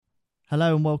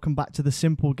Hello and welcome back to the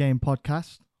Simple Game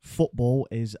podcast. Football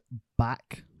is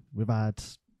back. We've had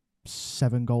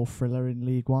 7-goal thriller in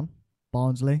League One.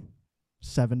 Barnsley,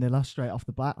 7-0 straight off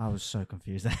the bat. I was so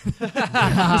confused then.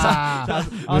 I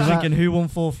was thinking, who won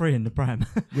 4-3 in the Prem?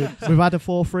 We've had a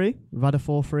 4-3. We've had a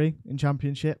 4-3 in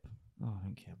Championship. Oh, I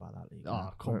don't care about that league.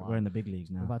 Oh, come on. We're in the big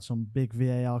leagues now. We've had some big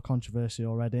VAR controversy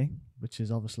already, which is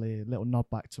obviously a little nod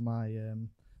back to my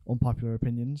unpopular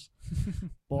opinions.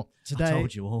 But today, I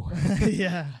told you all.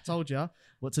 yeah, I told you.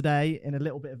 But today, in a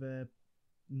little bit of a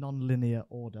non-linear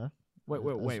order. Wait,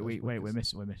 we're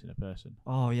missing a person.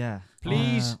 Oh, yeah.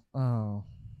 Please.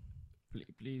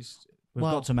 Please. We've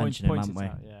Well, got to mention him, haven't we?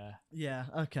 Yeah. Yeah,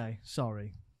 okay.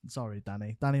 Sorry,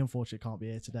 Danny. Danny, unfortunately, can't be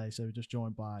here today, so we're just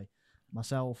joined by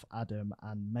myself, Adam,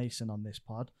 and Mason on this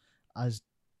pod. Has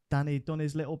Danny done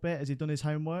his little bit? Has he done his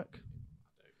homework?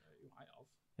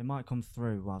 It might come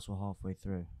through whilst we're halfway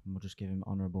through, and we'll just give him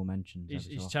honourable mentions.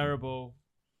 He's terrible.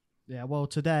 Yeah, well,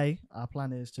 today our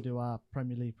plan is to do our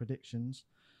Premier League predictions.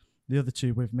 The other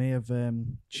two with me have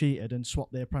cheated and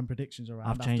swapped their Prem predictions around.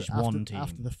 I've changed one team.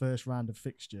 After the first round of I've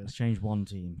fixtures. changed one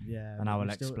team. Yeah. And I will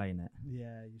still, explain it.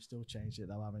 Yeah, you've still changed it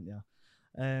though, haven't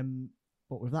you?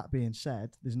 But with that being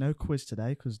said, there's no quiz today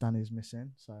because Danny's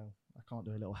missing, so I can't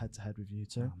do a little head-to-head with you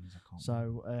two.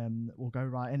 So we'll go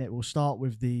right in it. We'll start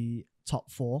with the top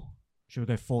four. Should we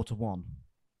go 4-1?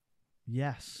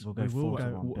 Yes, We'll go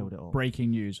 4-1. Build it up. Breaking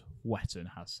news: Wetton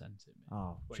has sent it.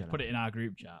 Oh, Put it in our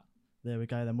group chat. There we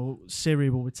go. Then Siri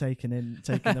will be taking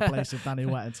the place of Danny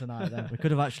Wetton tonight. Then We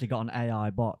could have actually got an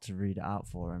AI bot to read it out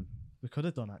for him. we could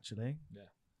have done actually. Yeah.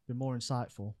 Been more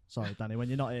insightful. Sorry, Danny. When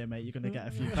you're not here, mate, you're going to get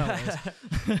a few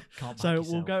penalties. So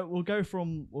we'll go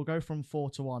from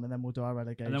 4-1, and then we'll do our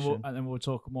relegation. And then we'll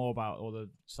talk more about all the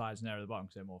sides near the bottom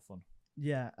because they're more fun.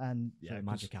 Yeah, and So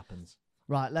magic happens.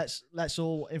 Right, let's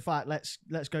all. In fact,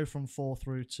 let's go from 4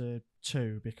 through to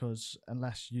 2 because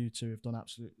unless you two have done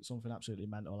something absolutely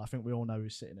mental, I think we all know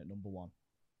who's sitting at number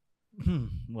 1.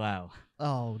 Wow.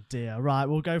 Oh dear. Right,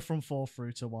 we'll go from 4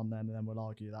 through to 1 then, and then we'll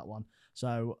argue that one.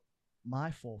 So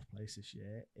my 4th place this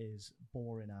year is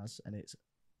boring and it's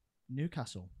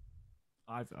Newcastle.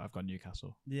 I've got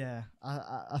Newcastle. Yeah,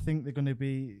 I think they're going to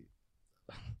be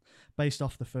based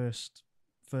off the first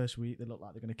week. They look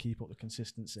like they're going to keep up the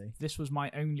consistency. This was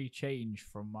my only change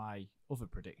from my other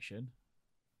prediction.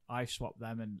 I swapped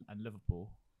them and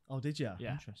Liverpool. Oh, did you?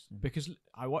 Yeah, Interesting. because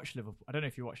I watched Liverpool. I don't know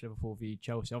if you watched Liverpool v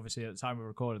Chelsea. Obviously, at the time we're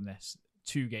recording this,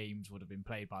 2 games would have been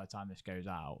played by the time this goes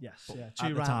out. Yes. But Yeah. At the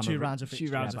Two time rounds of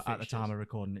fixtures. But at the time of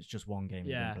recording, it's just one game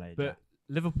Yeah, being played. but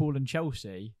Liverpool and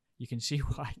Chelsea, you can see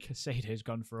why Casado has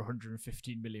gone for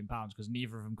 £115 million because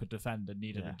neither of them could defend and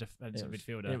needed a defensive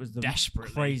midfielder. It was the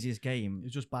desperately craziest game. It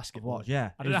was just Of basketball. what?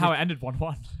 Yeah. I don't know how it ended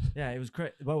 1-1. Yeah, it was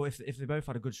great. Well, if they both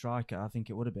had a good striker, I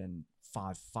think it would have been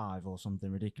 5-5 or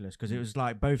something ridiculous because it was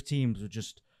like both teams were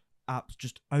just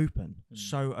open,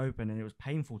 so open, and it was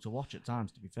painful to watch at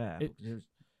times. To be fair, it was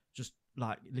just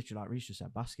literally like Reece just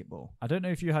said, basketball. I don't know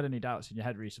if you had any doubts in your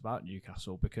head, Reece, about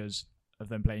Newcastle because of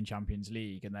them playing Champions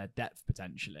League and their depth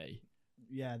potentially.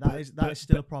 Yeah, that is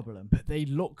still a problem. But they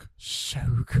look so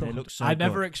good. They look so I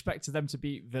never good. expected them to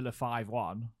beat Villa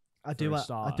 5-1. I do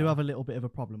have a little bit of a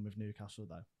problem with Newcastle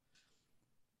though.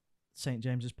 St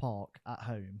James's Park at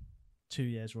home, 2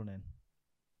 years running.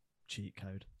 Cheat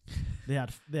code. They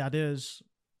had us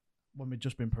when we'd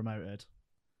just been promoted.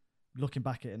 Looking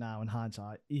back at it now in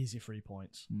hindsight, easy 3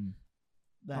 points.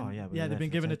 Then, they've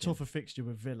been given a tougher fixture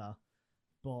with Villa,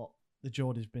 but the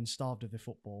Geordies been starved of their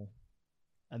football,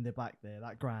 and they're back there.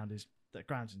 That ground's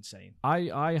insane.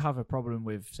 I have a problem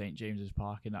with St James's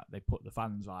Park in that they put the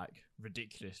fans like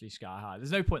ridiculously sky high.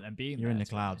 There's no point in them being You're there. in the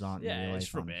clouds, aren't you? Yeah,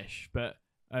 it's rubbish. But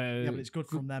Yeah, but it's good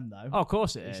from them though. Oh, of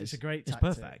course it is. It's a great It's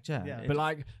tactic. perfect, yeah. But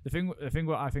like the thing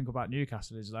what I think about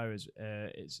Newcastle is though is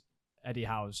it's Eddie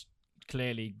Howe's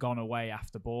clearly gone away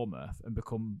after Bournemouth and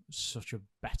become such a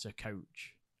better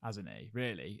coach, hasn't he?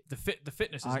 Really, the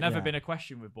fitness has never been a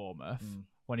question with Bournemouth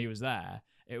when he was there.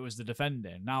 It was the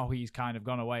defending. Now he's kind of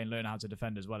gone away and learned how to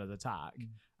defend as well as attack,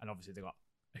 and obviously they've got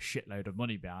a shitload of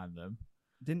money behind them.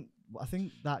 I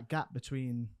think that gap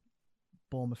between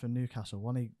Bournemouth and Newcastle,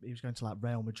 when he was going to like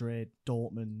Real Madrid,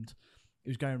 Dortmund, he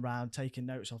was going around taking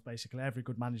notes of basically every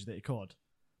good manager that he could,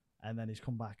 and then he's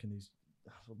come back and he's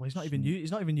not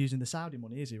even using the Saudi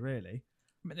money, is he really?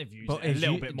 I mean, they've used But it a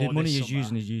little bit more. the money this he's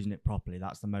summer. using it properly.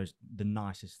 That's the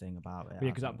nicest thing about it. Yeah, I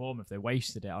because at think. Bournemouth they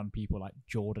wasted it on people like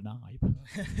Jordan Ibe.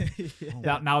 Yeah.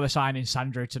 That now they're signing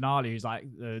Sandro Tonali, who's like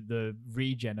the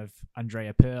regen of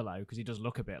Andrea Pirlo, because he does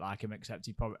look a bit like him, except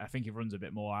I think he runs a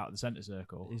bit more out of the centre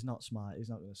circle. He's not smart. He's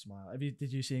not going to smile.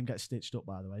 Did you see him get stitched up,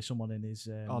 by the way? Someone in his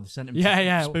They sent him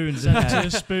Yeah. spoons. sent in to there. the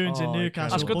spoons in Oh,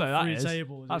 Newcastle. That's good though, that three is.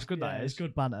 tables. That's good, that It's is.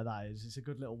 good banter, that is. It's a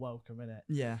good little welcome, isn't it?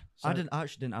 Yeah, So- I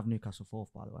actually didn't have Newcastle fourth,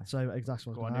 by the way. So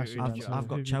exactly Go what on, I was who- gonna who- ask you. I've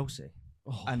got Who- Chelsea,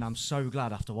 Oh, and I'm so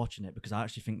glad after watching it because I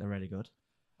actually think they're really good.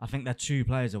 I think they're 2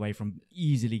 players away from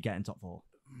easily getting top 4.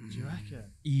 do you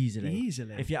reckon? Easily.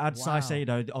 Easily. If you add Wow.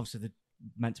 Caicedo, obviously they're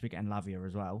meant to be getting Lavia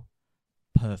as well.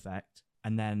 Perfect.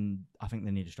 And then I think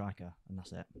they need a striker, and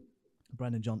that's it.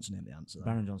 Brendan Johnson in the answer. though.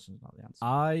 Baron Johnson's not the answer.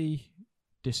 I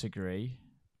disagree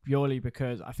purely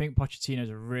because I think Pochettino's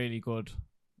a really good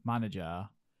manager.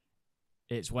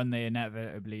 It's when they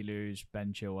inevitably lose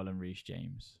Ben Chilwell and Reece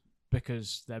James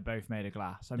because they're both made of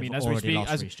glass. I They've mean, as we already speak,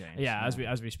 lost Reece James,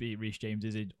 as we speak, Reece James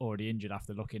is already injured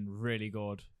after looking really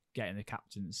good, getting the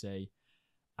captaincy.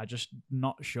 I'm just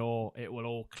not sure it will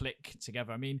all click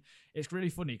together. I mean, it's really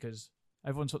funny because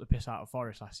everyone took the piss out of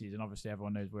Forest last season. Obviously,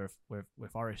 everyone knows we're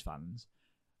Forest fans.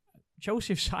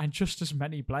 Chelsea have signed just as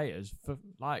many players for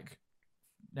like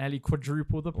nearly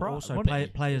quadruple the But price. also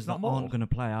players that aren't going to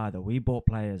play either. We bought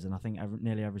players, and I think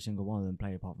nearly every single one of them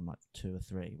play apart from like 2 or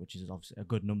 3, which is obviously a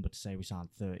good number to say we signed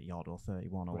 30 odd or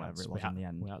 31 or whatever it was in the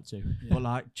end. We had to. Yeah. But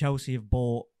like Chelsea have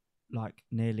bought like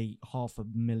nearly half a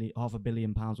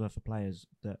billion pounds worth of players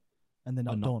that and they're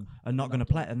not done. are not going to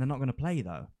play, and they're not going to play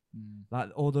though. Mm. Like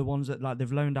all the ones that like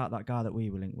they've loaned out that guy that we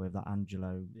were linked with, that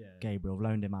Angelo Yeah. Gabriel,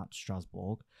 loaned him out to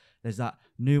Strasbourg. There's that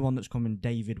new one that's coming,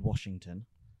 David Washington.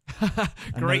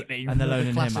 Great they're- name. and they're loaning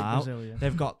him Classic out. Brazilian.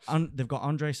 They've got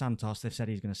Andre Santos. They've said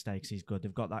he's going to stay because he's good.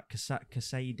 They've got that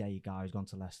Casade guy who's gone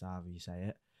to Leicester, however you say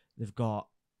it. They've got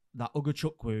that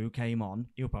Ugochukwu who came on.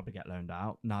 He'll probably get loaned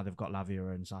out. Now they've got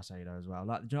Lavia and Caicedo as well.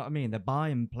 Like, do you know what I mean? They're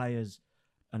buying players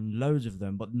and loads of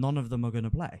them, but none of them are going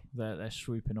to play. They're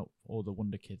swooping up all the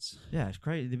wonder kids. Yeah, it's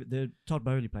crazy. The Todd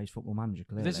Bowley plays Football Manager,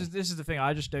 clearly. This is the thing.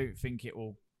 I just don't think it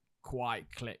will quite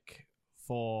click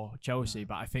for Chelsea,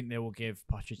 but I think they will give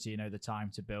Pochettino the time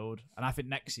to build. And I think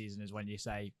next season is when you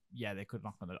say, yeah, they could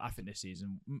knock on the. I think this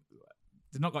season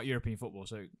they've not got European football,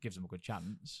 so it gives them a good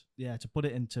chance. Yeah, to put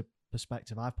it into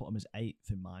perspective, I've put them as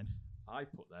 8th in mine. I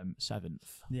put them 7th.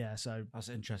 Yeah, so That's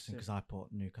interesting because I put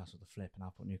Newcastle the flip and I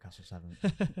put Newcastle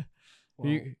 7th.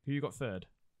 well, Who you got 3rd?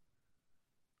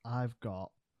 I've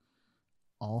got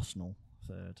Arsenal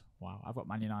 3rd. Wow, I've got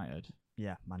Man United.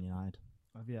 Yeah, Man United.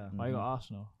 Yeah. Why you got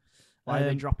Arsenal? Why are they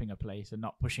Um, dropping a place and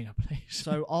not pushing a place?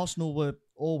 So Arsenal were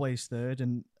always 3rd,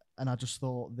 and I just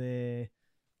thought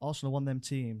Arsenal one of them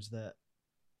teams that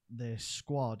their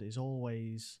squad is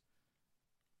always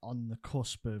on the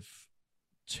cusp of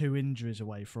 2 injuries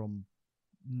away from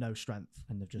no strength.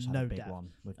 And they've just had No a big depth.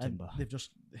 one with And Timber. they've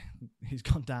just he's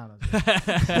gone down.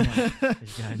 hasn't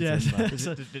He's going he? Yes. Timber. does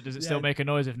So- it, does it yeah. still make a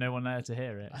noise if no one there to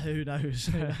hear it? Who knows?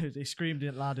 Who knows? He screamed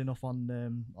it loud enough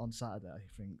on Saturday, I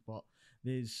think. But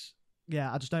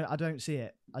I don't see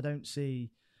it. I don't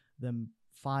see them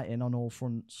fighting on all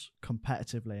fronts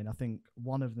competitively, and I think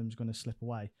one of them's going to slip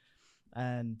away.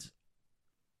 And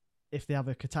if they have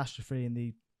a catastrophe and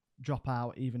they drop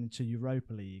out even into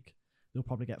Europa League, they'll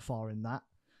probably get far in that.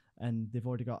 And they've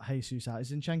already got Jesus out.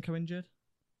 Is Zinchenko injured?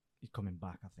 He's coming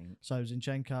back, I think. So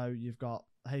Zinchenko, you've got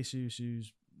Jesus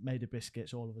who's made of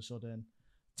biscuits all of a sudden.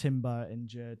 Timber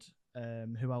injured.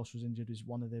 Who else was injured? Was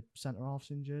one of the centre halves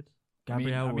injured?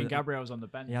 Gabriel. I mean Gabriel's on the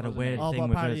bench. he had a wasn't weird Oh, thing but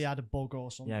with apparently his- he had a bug or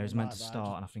something. Yeah, he was meant like to that.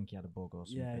 start, and I think he had a bug or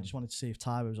something. Yeah, I just wanted to see if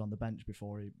Tyler was on the bench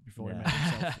before he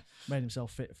Yeah. made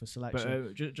himself fit for selection.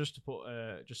 But just to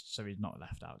put, just so he's not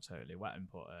left out totally, Wetton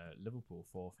put Liverpool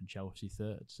 4th and Chelsea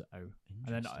 3rd. So,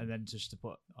 and then just to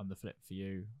put on the flip for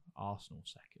you, Arsenal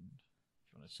 2nd.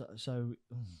 If you wanna- So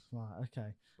right,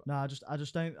 okay. No, I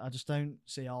just don't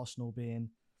see Arsenal being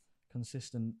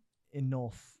consistent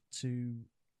enough to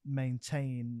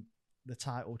maintain the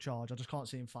title charge. I just can't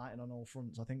see him fighting on all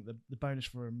fronts. I think the bonus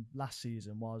for him last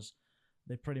season was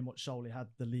they pretty much solely had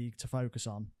the league to focus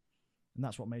on, and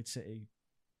that's what made City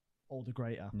all the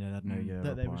greater. Yeah, they had no Europe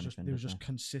That they or was just anything, they was did just they?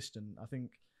 consistent. I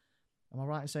think. Am I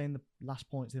right in saying the last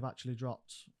points they've actually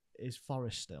dropped is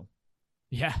Forest still?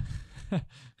 Yeah, Of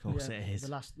course Yeah, it is. The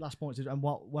last points. And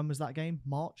when was that game?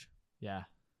 March. yeah.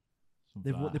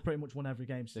 They pretty much won every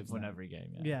game. They've since won then. every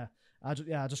game. Yeah, I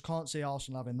just can't see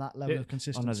Arsenal having that level Yeah. of Oh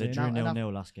consistency. no, they And drew I- and I-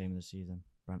 0-0 last game of the season.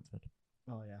 Brentford.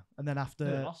 Oh yeah, and then They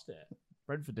after lost it.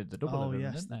 Brentford did the double. oh of them,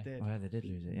 yes, didn't they they? did. Oh yeah, they did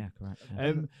lose it. Yeah, correct.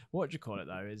 Yeah. What do you call it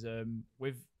though? Is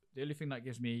with the only thing that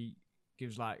gives me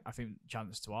gives like I think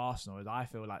chance to Arsenal is I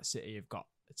feel like City have got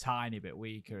a tiny bit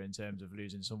weaker in terms of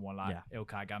losing someone like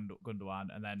Ilkay Gundogan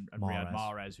and Riyad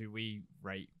Mahrez, who we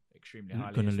rate extremely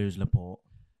highly. Going to lose Laporte.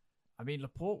 I mean,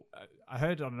 Laporte. I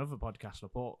heard on another podcast,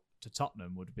 Laporte to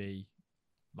Tottenham would be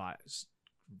like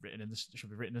should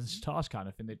be written in the stars kind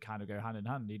of thing. They'd kind of go hand in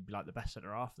hand. He'd be like the best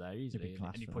centre half there easily,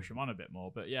 and you push him on a bit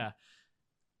more. But yeah,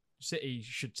 City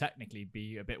should technically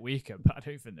be a bit weaker, but I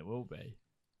don't think they will be.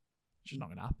 It's just not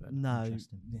going to happen. No,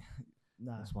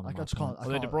 no. I just can't.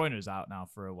 Although De Bruyne's out now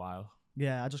for a while.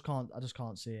 Yeah, I just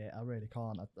can't see it. I really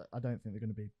can't. I don't think they're going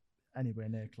to be anywhere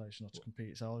near close enough to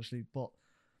compete. So obviously, but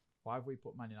why have we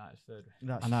put Man United third?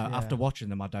 I know. Yeah. After watching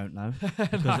them, I don't know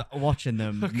because watching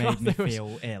them made me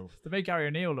feel ill. They made Gary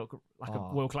O'Neill look like a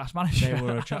world-class manager. They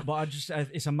were, but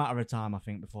it's a matter of time, I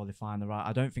think, before they find the right.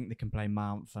 I don't think they can play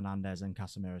Mount, Fernandes, and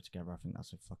Casemiro together. I think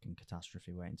that's a fucking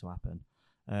catastrophe waiting to happen.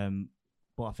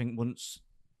 But I think once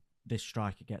this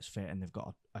striker gets fit and they've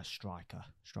got a striker.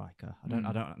 I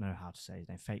don't know how to say his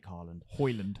name. Fake Haaland.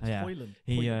 Højlund. Yeah.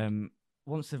 He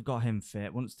once they've got him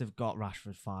fit, once they've got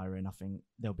Rashford firing, I think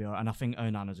they'll be all right. And I think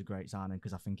Onana's a great signing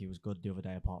because I think he was good the other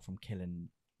day, apart from killing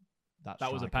that.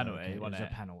 That was a penalty. It was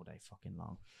a penalty, fucking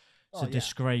long. It's a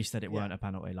disgrace that it weren't a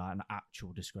penalty, like an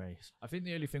actual disgrace. I think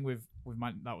the only thing with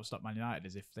that will stop Man United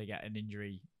is if they get an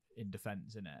injury in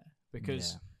defence, in it,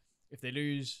 because if they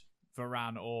lose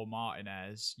Varane or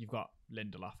Martinez, you've got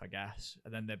Lindelof, I guess,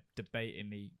 and then they're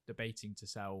debating to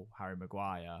sell Harry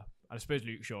Maguire. I suppose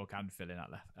Luke Shaw can fill in at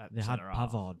left. They had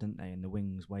Pavard, didn't they, in the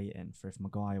wings waiting for if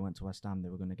Maguire went to West Ham, they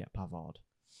were going to get Pavard.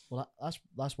 Well,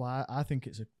 that's why I think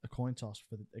it's a coin toss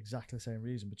for exactly the same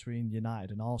reason between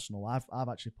United and Arsenal. I've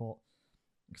actually put,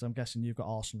 because I'm guessing you've got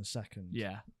Arsenal as second.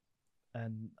 Yeah,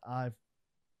 and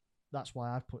that's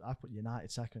why I've put United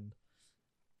second.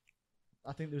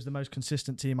 I think it was the most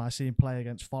consistent team I've seen play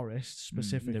against Forest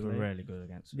specifically. They were really good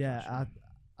against. Yeah,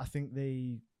 I think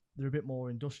they're a bit more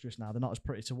industrious now. They're not as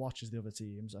pretty to watch as the other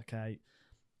teams. Okay,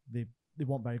 they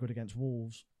weren't very good against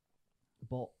Wolves,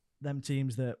 but them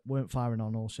teams that weren't firing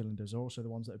on all cylinders are also the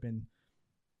ones that have been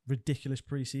ridiculous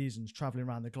pre-seasons, traveling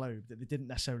around the globe that they didn't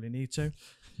necessarily need to.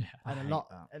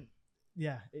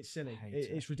 Yeah, it's silly.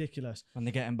 It's ridiculous. And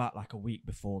they're getting back like a week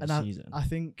before the season. I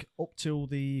think up till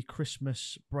the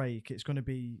Christmas break, it's going to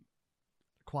be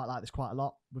quite like this quite a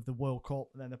lot with the World Cup,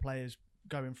 and then the players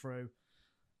going through,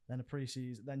 then the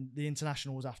pre-season, then the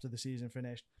internationals after the season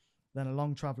finished, then a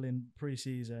long travelling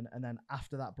pre-season, and then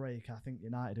after that break, I think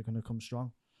United are going to come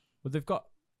strong. Well, they've got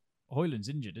Højlund's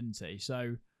injured, isn't he?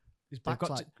 So his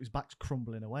back's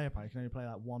crumbling away. Apparently, he can only play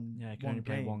like one. Yeah, he can only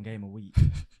play one game a week.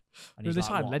 And he's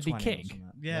like, Ledley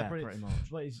King. Yeah, pretty much.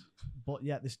 But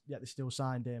they still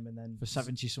signed him, and then for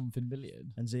 70-something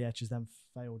million. And Ziyech has then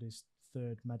failed his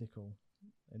third medical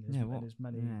in his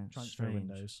many transfer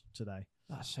windows today.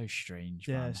 That's so strange.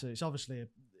 Yeah, man. so it's obviously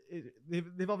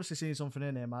they've obviously seen something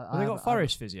in him. They got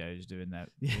Forest physios doing that.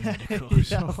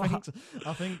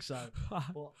 I think so.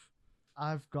 But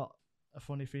I've got a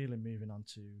funny feeling moving on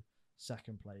to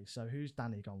second place. So who's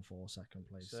Danny gone for second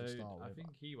place to start with? I think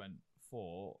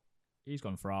he's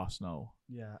gone for Arsenal.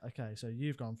 Yeah, okay. So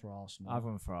you've gone for Arsenal. I've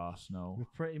gone for Arsenal.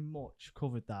 We've pretty much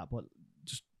covered that, but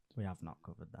we have not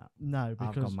covered that. No,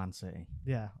 because I've gone Man City.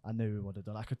 Yeah, I knew we would have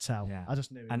done. I could tell. Yeah. I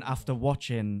just knew. And after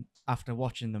watching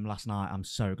them last night, I'm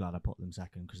so glad I put them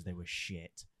second because they were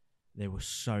shit. They were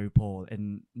so poor,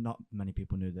 and not many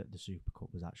people knew that the Super Cup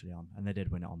was actually on, and they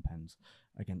did win it on pens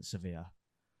against Sevilla.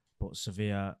 But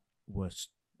Sevilla was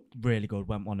really good,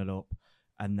 went 1-0 up,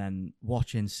 and then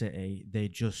watching City, they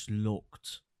just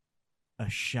looked a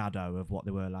shadow of what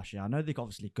they were last year. I know they're going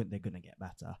to get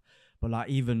better, but like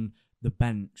even the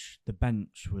bench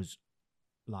was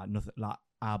like nothing. Like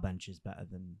our bench is better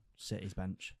than City's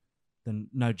bench.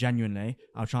 No, genuinely,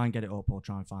 I'll try and get it up or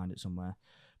try and find it somewhere,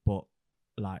 but.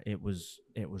 Like it was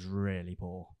really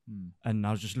poor, and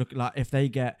I was just looking like if they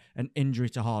get an injury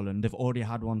to Haaland, they've already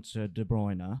had one to De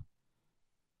Bruyne.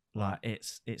 Like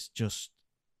it's going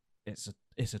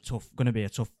to be a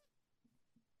tough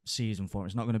season for him.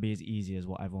 It's not going to be as easy as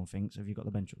what everyone thinks. Have you got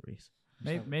the bench at Reece?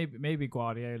 Maybe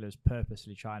Guardiola's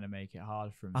purposely trying to make it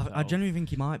hard for himself. I genuinely think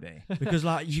he might be because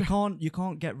like you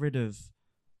can't get rid of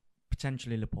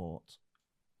potentially Laporte.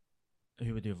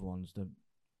 Who were the other ones?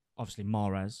 Obviously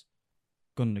Mahrez.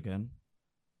 Gundogan.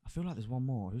 I feel like there's one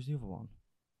more. Who's the other one?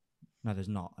 No, there's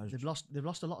not. They've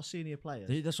lost a lot of senior players.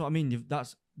 That's what I mean.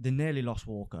 They nearly lost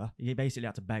Walker. You basically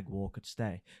had to beg Walker to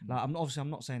stay. Like I'm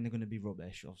not saying they're going to be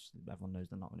rubbish. Obviously, everyone knows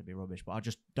they're not going to be rubbish. But I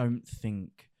just don't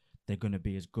think they're going to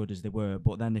be as good as they were.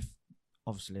 But then if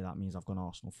obviously that means I've gone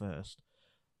Arsenal first.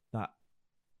 That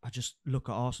I just look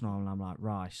at Arsenal and I'm like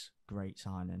Rice, great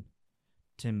signing.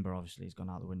 Timber obviously has gone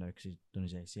out the window because he's done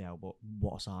his ACL, but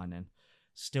what a signing.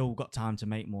 Still got time to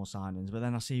make more signings. But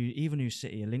then I see even who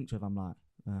City are linked with, I'm like,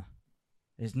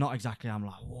 it's not exactly, I'm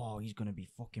like, whoa, he's going to be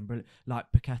fucking brilliant. Like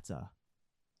Paqueta.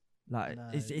 Like, No,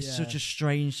 it's yeah. such a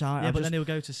strange sign. Yeah, but then he'll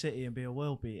go to City and be a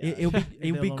world beater. He'll be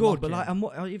They'll good. But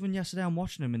unlock like, him. even yesterday I'm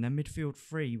watching him, and their midfield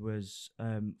three was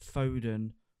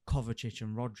Foden, Kovacic,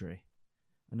 and Rodri.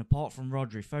 And apart from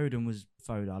Rodri, Foden.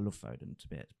 I love Foden to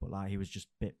bits, but like he was just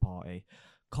bit party.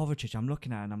 Kovacic, I'm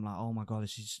looking at it and I'm like, oh my god,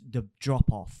 this is the drop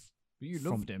off. But you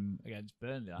loved him against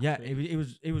Burnley. Yeah, it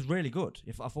was really good.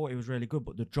 I thought it was really good,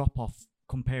 but the drop off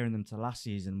comparing them to last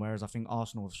season, whereas I think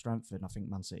Arsenal have strengthened, I think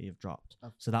Man City have dropped.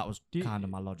 So that was kind of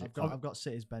my logic. I've got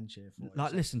City's bench here for you.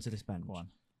 Like, listen to this bench. Go on.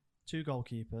 2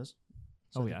 goalkeepers.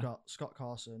 So Oh, they've yeah. got Scott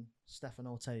Carson, Stefan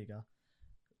Ortega,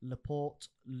 Laporte,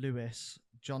 Lewis,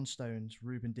 John Stones,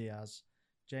 Ruben Diaz,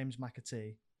 James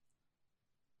McAtee,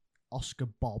 Oscar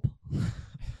Bob.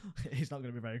 He's not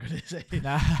going to be very good, is he?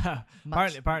 Nah.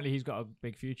 Max- apparently he's got a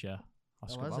big future.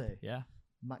 Oscar has Bob. he? Yeah.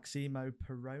 Maximo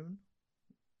Perrone,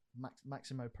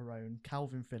 Maximo Perrone,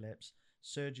 Calvin Phillips,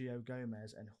 Sergio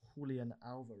Gomez, and Julian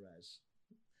Alvarez.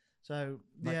 So,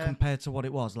 Like, yeah. compared to what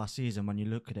it was last season, when you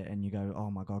look at it and you go,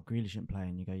 oh my god, Grealish isn't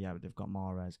playing, you go, yeah, but they've got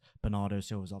Mahrez. Bernardo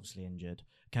Silva's obviously injured.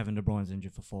 Kevin De Bruyne's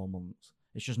injured for 4 months.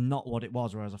 It's just not what it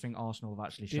was, whereas I think Arsenal have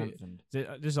actually strengthened. This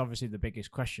is obviously the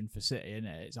biggest question for City, isn't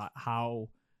it? It's like, how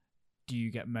do you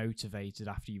get motivated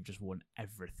after you've just won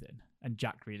everything? And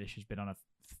Jack Grealish has been on a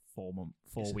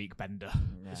 4-week bender.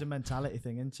 Yeah. It's a mentality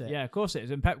thing, isn't it? Yeah, of course it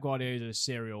is. And Pep Guardiola is a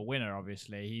serial winner,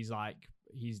 obviously. He's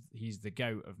the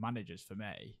GOAT of managers for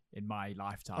me in my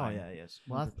lifetime. Oh yeah, he is.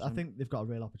 Well, I 100%. think they've got a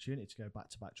real opportunity to go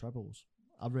back-to-back trebles.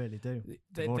 I really do.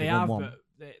 They already have, won one.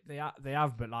 but they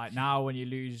have, but like now when you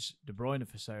lose De Bruyne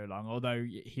for so long, although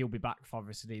he'll be back for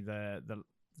obviously the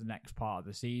next part of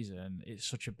the season, it's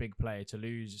such a big player to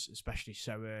lose, especially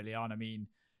so early on. I mean,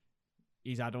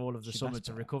 he's had all of the It's summer best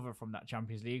to player. recover from that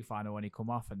Champions League final when he come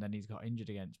off, and then he's got injured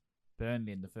against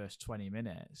Burnley in the first 20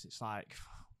 minutes. It's like,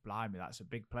 blimey, that's a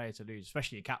big player to lose,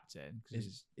 especially a captain.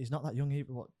 Because He's not that young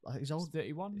either. What? He's he's old.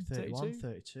 31, 31, 32.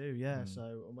 32, yeah. Mm.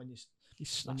 So and when you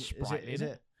He's when that's you- sprightly, is isn't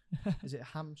it is it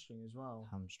hamstring as well?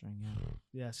 Hamstring, yeah.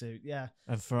 Yeah. So yeah,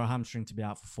 And for a hamstring to be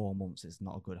out for 4 months, it's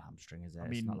not a good hamstring, is it? I It's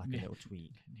mean, not like a yeah. little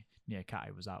tweak.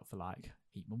 Niakate was out for like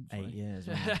 8 months. 8 wasn't he? years.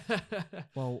 wasn't it?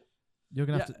 well, you're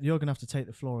gonna have to take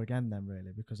the floor again then,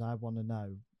 really, because I want to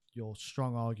know your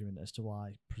strong argument as to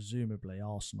why presumably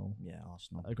Arsenal Yeah,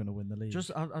 Arsenal. are going to win the league. Just,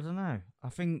 I don't know. I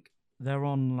think they're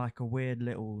on like a weird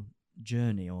little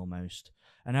journey almost.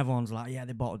 And everyone's like, yeah,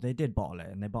 they did bottle it,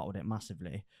 and they bottled it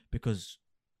massively because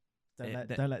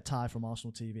don't let Ty from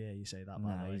Arsenal TV hear you say that. by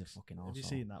No, the way. he's a fucking Have you arsehole.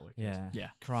 seen that? Wicked? yeah, Yeah.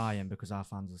 crying because our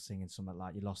fans are singing something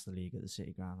like, "You lost the league at the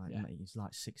City Ground." Like, Yeah. mate, he's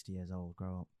like 60 years old.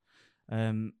 Grow up.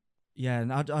 Yeah,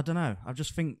 and I don't know. I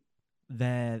just think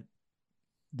they're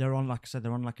on, like I said,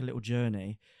 they're on like a little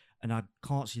journey, and I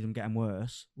can't see them getting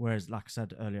worse. Whereas, like I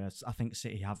said earlier, I think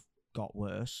City have got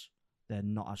worse. They're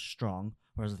not as strong.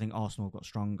 Whereas I think Arsenal have got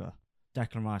stronger.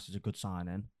 Declan Rice is a good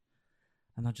signing.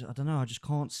 And I don't know. I just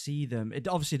can't see them. It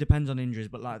obviously depends on injuries,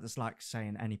 but like that's like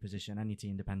saying any position, any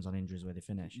team depends on injuries where they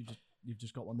finish. You've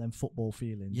just got one of them football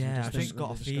feelings. You Yeah, just I've think just that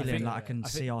got a they're feeling gonna- like I can I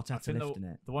see think- I Arteta think lifting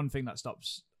it. The one thing that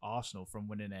stops Arsenal from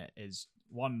winning it is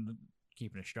one,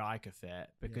 keeping a striker fit,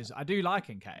 because I do like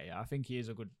Nketiah. I think he is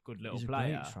a good little He's a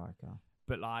player, great striker.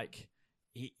 but like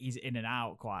he's in and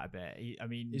out quite a bit. I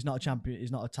mean, He's not a champion.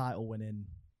 He's not a title winning.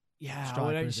 yeah, striker,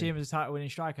 I don't is see he? him as a title winning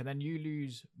striker. Then you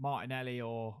lose Martinelli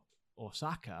or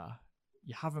Saka,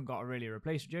 you haven't got a really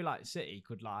replacement. Joe, like City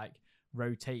could like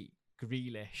rotate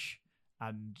Grealish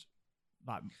and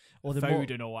like Or the more,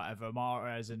 Foden or whatever,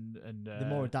 Mahrez and the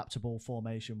more adaptable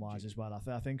formation wise as well.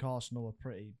 I think Arsenal are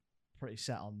pretty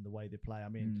set on the way they play. I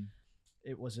mean,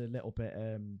 it was a little bit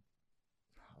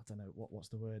I don't know what's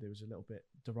the word. It was a little bit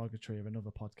derogatory of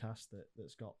another podcast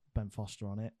that's got Ben Foster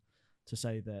on it to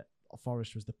say that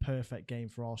Forest was the perfect game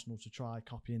for Arsenal to try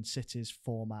copying City's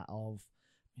format of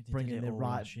bringing the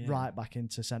right back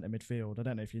into centre midfield. I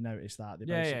don't know if you noticed that. They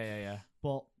yeah.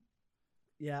 But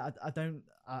yeah, I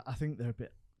think they're a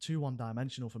bit too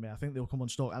one-dimensional for me. I think they'll come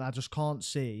unstuck, and I just can't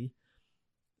see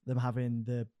them having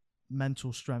the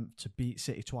mental strength to beat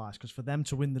City twice. Because for them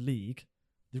to win the league,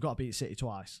 they've got to beat City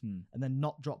twice, and then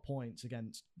not drop points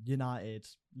against United,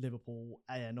 Liverpool,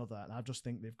 another. And I just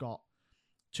think they've got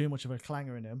too much of a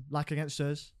clanger in them, like against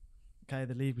us. Okay,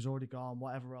 the league was already gone.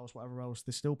 Whatever else,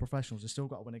 they're still professionals. They've still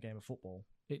got to win a game of football.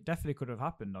 It definitely could have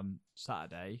happened on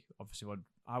Saturday. Obviously, when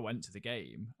I went to the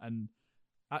game, and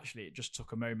actually, it just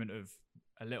took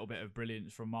a little bit of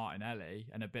brilliance from Martinelli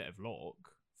and a bit of luck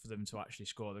for them to actually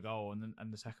score the goal,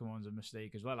 and the second one's a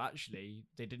mistake as well. Actually,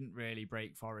 they didn't really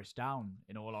break Forest down,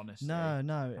 in all honesty. No,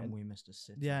 And we missed a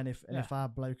City. yeah, and if our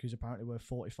bloke who's apparently worth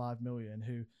 45 million,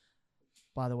 who,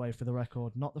 by the way, for the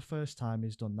record, not the first time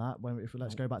he's done that.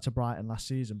 Let's go back to Brighton last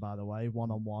season, by the way,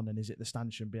 1-on-1, and is it the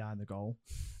stanchion behind the goal?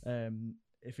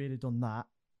 If he'd have done that,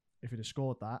 if he'd have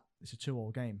scored that, it's a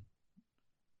 2-2 game.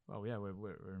 Well, yeah,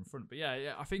 we're in front, but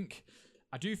yeah,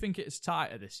 I do think it's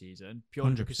tighter this season,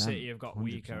 purely because 100%, City have got 100%.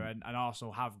 weaker and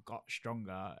Arsenal have got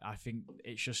stronger. I think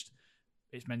it's just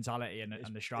it's mentality and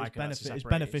the striker. It's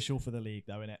beneficial for the league,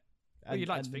 though, isn't it? Well, you'd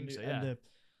like to think so, yeah. And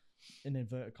in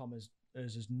inverted commas,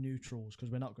 us as neutrals, because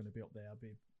we're not going to be up there. I'd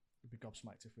be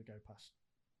gobsmacked if we go past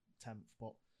 10th.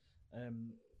 But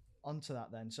onto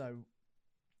that then. So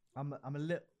I'm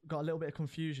got a little bit of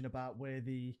confusion about where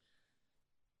the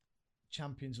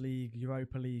Champions League,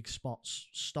 Europa League spots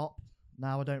stop.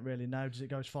 Now I don't really know. Does it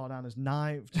go as far down as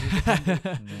 9th? Does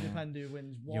it depend who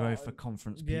wins what? UEFA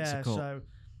Conference Pizza Cup. So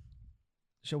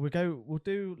shall we go? We'll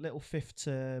do little 5th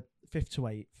to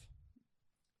 8th,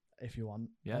 if you want.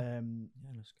 Yeah. Yeah,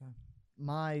 let's go.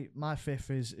 My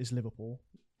 5th is Liverpool.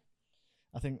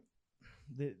 I think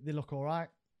they look all right.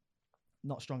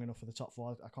 Not strong enough for the top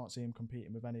 4. I can't see him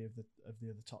competing with any of the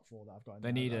other top 4 that I've got.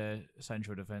 They need a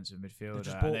central defensive midfielder.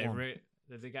 just bought one.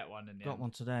 Did they get one in the Got end?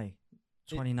 one today.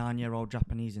 29-year-old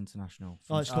Japanese international.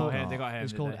 Oh, it's called, they got him.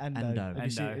 it's called didn't they? Endo.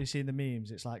 Endo. Have you seen the memes?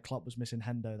 It's like Klopp was missing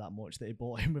Hendo that much that he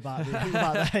bought him without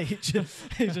the H.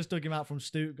 He just dug him out from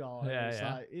Stuttgart. Yeah, It's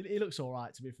yeah. like, he looks all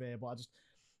right, to be fair, but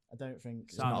I don't think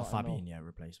It's not a enough. Fabinho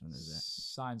replacement, is it?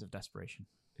 Signs of desperation.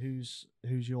 Who's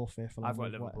your 5th? along I've got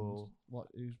with Liverpool.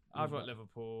 I've got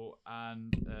Liverpool,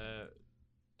 and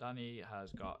Danny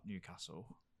has got Newcastle.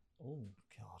 Oh,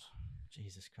 God.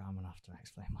 Jesus Christ, I'm going to have to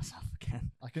explain myself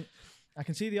again. I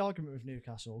can see the argument with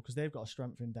Newcastle because they've got a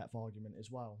strength in depth argument as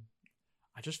well.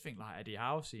 I just think like Eddie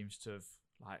Howe seems to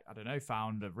have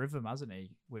found a rhythm, hasn't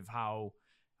he? With how,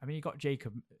 I mean, he got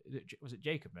Jacob. Was it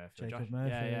Jacob Murphy? or Jacob Josh? Murphy.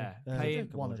 Yeah. Playing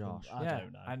Jacob one or of them. Josh? I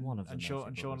don't know. And, One of them and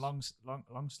Sean, Murphy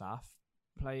Longstaff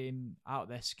playing out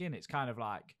their skin. It's kind of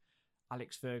like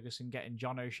Alex Ferguson getting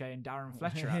John O'Shea and Darren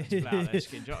Fletcher out to play out their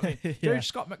skin. Do you know what I mean? Yeah. Joe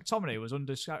Scott McTominay was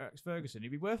under Alex Ferguson. He'd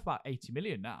be worth about 80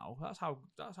 million now. That's how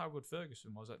good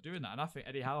Ferguson was at doing that. And I think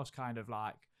Eddie Howe's kind of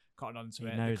like gotten onto He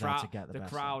it. knows how to get the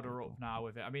best crowd out of are people. up now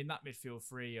with it. I mean, that midfield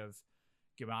three of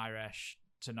Guimaraes,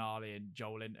 Tonali, and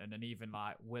Joe Linton, and even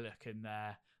like Willock in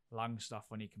there. Langstaff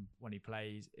when he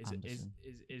plays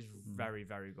is very,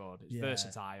 very good. It's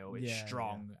versatile. It's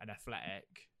strong and athletic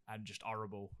and just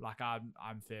horrible. Like I'm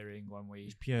fearing when we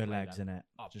It's pure play legs, them. innit?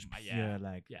 Oh, Just yeah. pure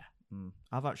leg. Yeah.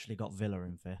 I've actually got Villa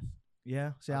in 5th.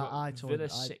 Yeah. See, I told Villa I,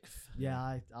 6th.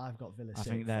 Yeah, I've got Villa. I 6th.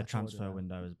 think their I told you transfer that.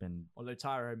 window has been. Although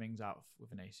Tyrone Mings out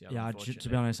with an ACL. Yeah, to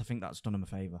be honest, I think that's done them a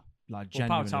favour. Like Well,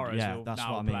 Pau genuinely, Torres yeah, will that's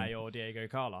now what I mean. play or Diego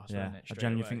Carlos. Yeah, won't it, I straight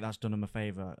genuinely away? think that's done them a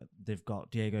favour. They've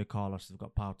got Diego Carlos, they've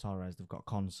got Pau Torres, they've got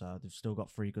Konsa, they've still got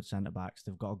 3 good centre backs,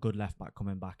 they've got a good left back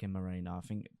coming back in Moreno. I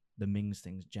think the Mings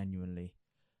thing's genuinely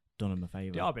done them a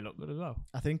favour. Diaby looked good as well.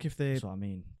 I think if they, That's what I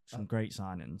mean. Some great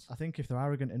signings. I think if they're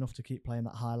arrogant enough to keep playing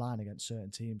that high line against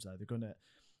certain teams, though,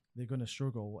 they're gonna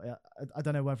struggle. I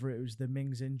don't know whether it was the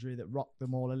Mings injury that rocked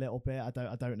them all a little bit. I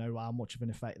don't know how much of an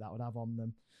effect that would have on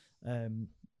them.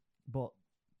 But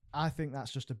I think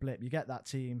that's just a blip. You get that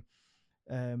team.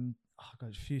 A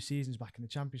few seasons back in the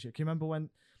Championship. Can you remember when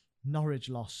Norwich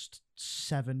lost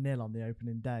 7-0 on the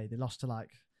opening day? They lost to like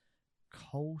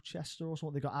Colchester or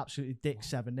something. They got absolutely dick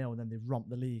 7-0, and then they romped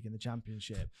the league in the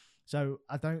Championship. So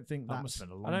I don't think That that's. must have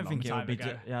been a long, I don't think it would be.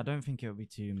 ago. I don't think it would be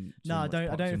too. No, I don't.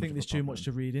 I don't think there's too much much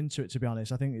to read into it. To be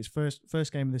honest, I think it's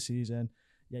first game of the season.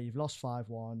 Yeah, you've lost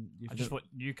 5-1. I just thought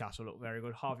Newcastle looked very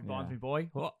good. Harvey Barnes, Yeah. my boy.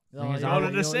 What? Thing is, Goal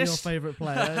and your assist. favourite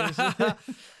player.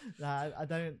 Nah, I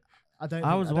don't. I don't.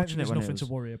 I was think watching it there's when it nothing was- to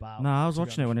worry about. No, I was to be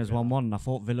watching it when it was honest with you. 1-1, and I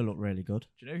thought Villa looked really good.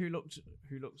 Do you know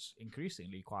who looks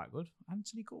increasingly quite good?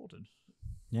 Anthony Gordon.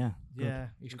 Yeah, good. Yeah,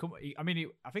 He's come. I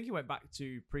think he went back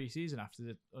to pre-season after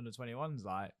the under-21s,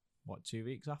 like 2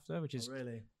 weeks after, which is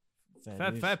really.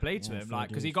 fair play to Yeah, him. fair Like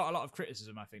because he dues. got a lot of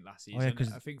criticism, I think, last Oh, season. yeah,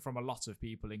 'cause- I think from a lot of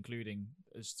people, including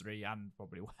us three and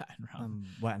probably Wetton round.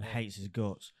 Wetton hates his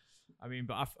guts. I mean,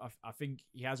 but I think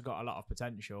he has got a lot of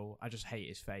potential. I just hate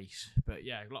his face, but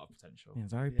yeah, a lot of potential. Yeah,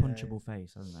 very Yeah. punchable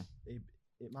face, hasn't he?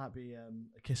 It might be a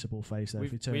kissable face though if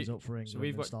We've- he turns we- up for England so we've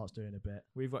and got- starts doing a bit.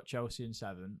 We've got Chelsea in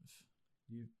 7th.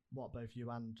 Both you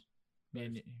and Me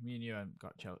and you haven't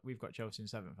got Chelsea. We've got Chelsea in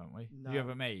 7th, haven't we? No. You have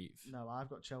them 8th. No, I've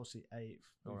got Chelsea 8th.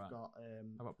 We've Alright. got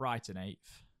I've got Brighton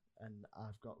 8th. and I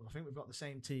think we've got the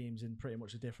same teams in pretty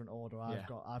much a different order. I've Yeah.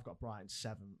 got Brighton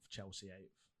 7th, Chelsea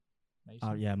 8th. Mason?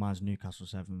 Oh yeah, mine's Newcastle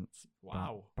 7th.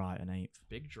 Wow. Brighton 8th.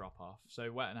 Big drop off. So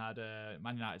Wetton had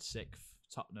Man United 6th,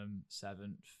 Tottenham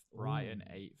 7th, Brighton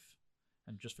 8th,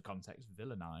 and just for context,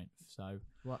 Villa 9th. So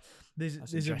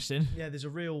There's interesting. There's a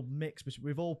real mix.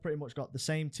 We've all pretty much got the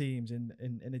same teams in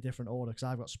a different order because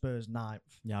I've got Spurs 9th.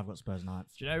 Yeah, I've got Spurs 9th.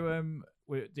 Do you know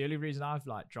the only reason I've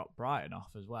dropped Brighton off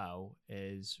as well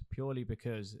is purely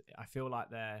because I feel like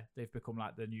they've become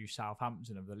like the new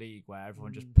Southampton of the league, where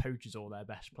everyone just poaches all their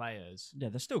best players. Yeah,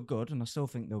 they're still good, and I still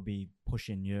think they'll be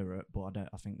pushing Europe, but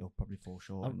I think they'll probably fall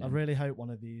short. I really hope one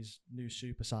of these new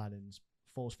super signings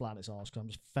falls flat on its arse because I'm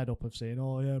just fed up of seeing,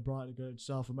 Brighton are going to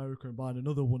South America and buying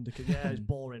another wonder kid. Yeah, it's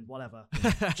boring, whatever.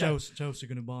 Chelsea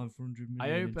going to buy him for 100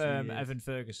 million. I hope Evan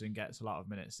Ferguson gets a lot of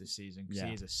minutes this season because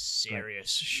he's a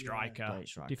serious striker. Great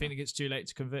striker. Do you think it's too late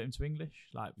to convert him to English?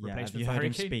 Like Have replacement you for heard Harry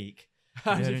him Kane? speak?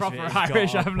 Is he proper He's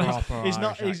Irish? got a I'm not. proper He's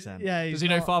not. Irish He's, accent. yeah. He's Does he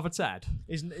know not, Father Ted?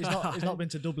 He's not been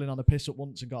to Dublin on a piss up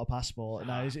once and got a passport.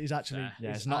 No, he's actually. Fair. Yeah,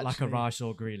 he's it's not like a actually- Rice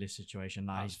or Grealish situation.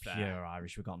 Nah, That's he's fair. pure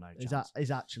Irish. We've got no chance. He's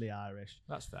actually Irish.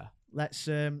 That's fair.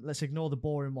 Let's ignore the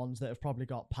boring ones that have probably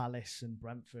got Palace and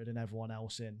Brentford and everyone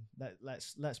else in.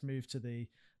 Let's move to the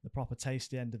proper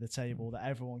tasty end of the table that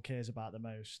everyone cares about the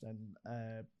most. And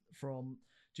do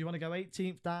you want to go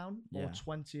 18th down or Yeah.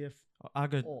 20th I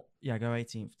go. up? Yeah, go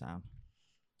 18th down.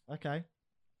 Okay.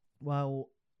 Well,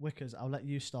 Wickers, I'll let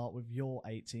you start with your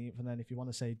 18th, and then if you want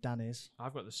to say Danny's.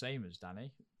 I've got the same as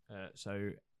Danny.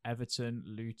 So Everton,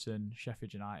 Luton,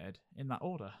 Sheffield United in that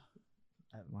order.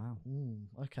 Wow.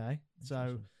 Okay.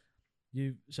 So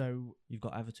you've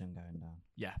got Everton going down.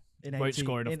 Yeah. in Won't 18th,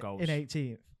 score enough goals. in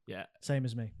 18th. Yeah. Same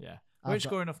as me. Yeah. I've Won't got-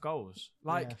 score enough goals.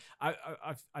 Like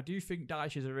Yeah. I do think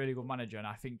Dyche is a really good manager, and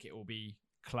I think it will be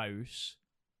close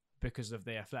because of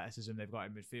the athleticism they've got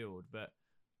in midfield. But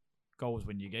goals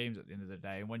win you games at the end of the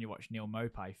day. And when you watch Neil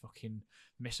Maupay fucking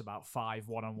miss about 5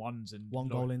 one-on-ones and One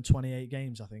goal in 28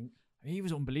 games, I think. he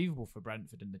was unbelievable for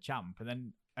Brentford in the champ, and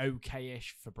then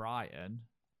okay-ish for Brighton.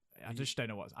 I just don't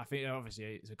know what. I think obviously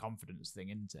it's a confidence thing,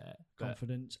 isn't it? But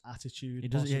Confidence, attitude. He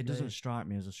doesn't. Yeah, he possibly. doesn't strike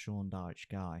me as a Sean Dyche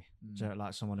guy. So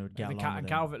like someone who would get along with and him.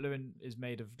 Calvert-Lewin is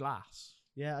made of glass.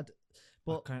 Yeah,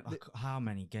 but How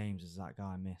many games has that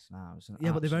guy missed now? It's an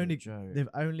yeah, but absolute joke. they've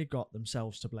only got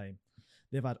themselves to blame.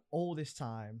 They've had all this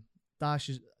time. Dyche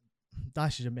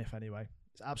is a myth anyway.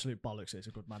 It's absolute bollocks. It's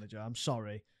a good manager. I'm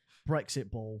sorry. Brexit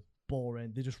ball,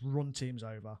 boring. They just run teams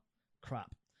over.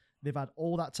 Crap. They've had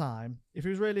all that time. If he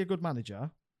was really a good manager,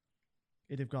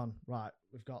 he'd have gone, right,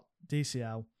 we've got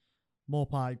DCL,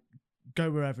 Maupay,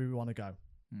 go wherever we want to go.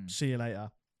 See you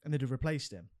later. And they'd have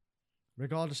replaced him.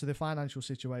 Regardless of the financial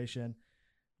situation,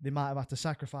 they might have had to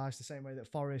sacrifice the same way that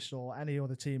Forest or any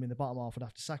other team in the bottom half would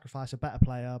have to sacrifice a better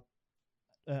player,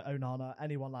 Onana,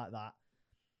 anyone like that,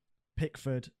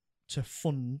 Pickford, to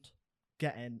fund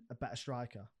getting a better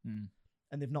striker.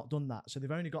 And they've not done that. So they've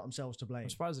only got themselves to blame. I'm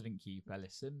surprised they didn't keep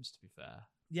Ellis Sims, to be fair.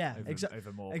 Yeah,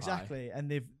 over Maupay. exactly. And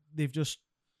they've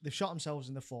shot themselves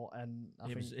in the foot. And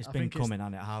It's been coming,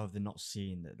 hasn't it? How have they not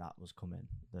seen that was coming?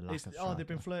 The lack of striker. they've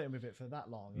been flirting with it for that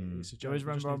long. It's a Do you always joke.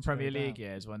 We just remember need on to go Premier League down.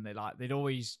 years when they'd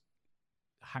always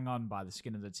hang on by the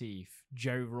skin of the teeth?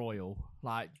 Joe Royal,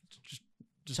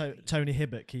 just Tony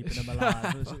Hibbert keeping them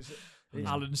alive.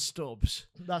 Alan Stubbs.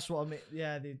 That's what I mean.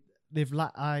 Yeah,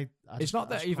 It's not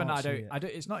that even I don't. I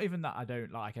It's not even that I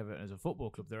don't like Everton as a football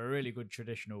club. They're a really good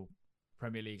traditional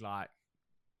Premier League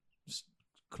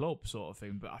club sort of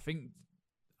thing. But I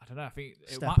don't know. I think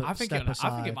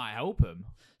it might help them.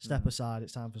 Step aside.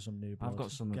 It's time for some new blood. I've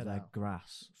got some Get of their out.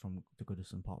 grass from the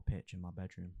Goodison Park pitch in my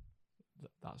bedroom.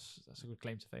 That's a good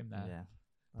claim to fame there. Yeah.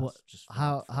 But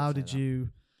how did you?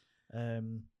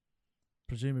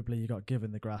 Presumably, you got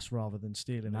given the grass rather than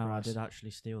stealing the No, I grass. did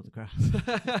actually steal the grass.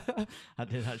 I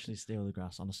did actually steal the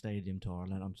grass on a stadium tour. I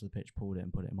went onto the pitch, pulled it,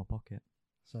 and put it in my pocket.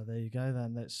 So there you go.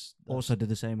 Then that's Also did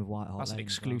the same with White Hart That's an Lane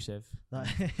as well. exclusive.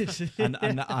 that is, and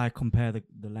I compare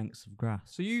the lengths of grass.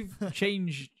 So you've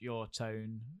changed your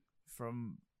tone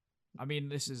from. I mean,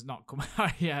 this is not come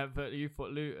out yet, but you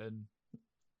put Luton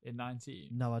in 19.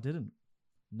 No, I didn't.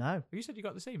 No. You said you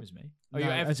got the same as me. Oh, No,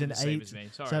 you're as Everton in the same 8, as me.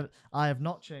 Sorry. So I have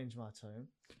not changed my tone.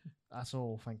 That's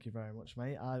all. Thank you very much,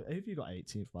 mate. Who have you got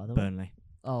 18th, by the way? Burnley.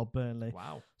 Oh, Burnley.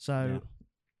 Wow. So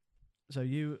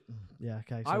you,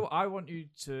 okay. So I want you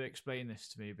to explain this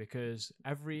to me because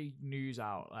every news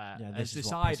outlet has this is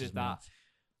what pisses decided me that off.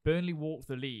 Burnley walked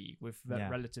the league with Yeah.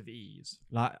 relative ease.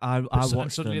 Like I But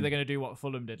watched suddenly them. they're going to do what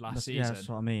Fulham did last Yeah, season. that's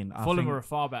what I mean. I Fulham think- were a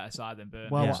far better side than Burnley.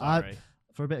 Well, sorry.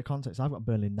 for a bit of context, I've got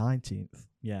Burnley 19th.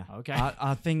 Yeah. Okay.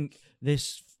 I think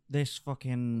this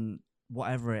fucking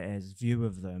whatever it is view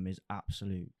of them is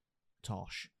absolute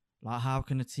tosh. Like, how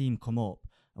can a team come up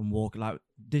and walk. Like,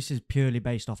 this is purely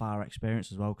based off our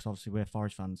experience as well, because obviously we're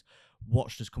Forest fans.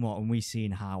 Watched us come out and we've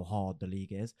seen how hard the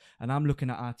league is. And I'm looking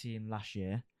at our team last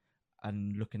year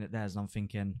and looking at theirs, and I'm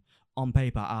thinking, on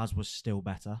paper, ours was still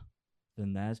better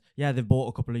than theirs. Yeah, they've bought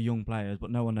a couple of young players,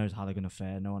 but no one knows how they're going to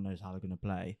fare. No one knows how they're going to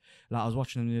play. Like, I was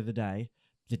watching them the other day.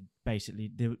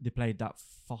 They played that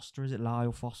Foster, is it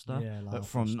Lyle Foster? Yeah, Lyle At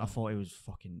front. Foster. I thought it was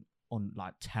fucking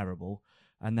terrible.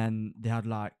 And then they had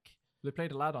like, They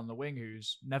played a lad on the wing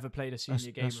who's never played a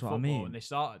senior game of that's what I football, mean. and they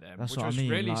started him, That's which what I was mean,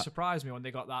 really like- surprised me when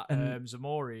they got that and-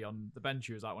 Zamori on the bench,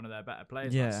 who was like one of their better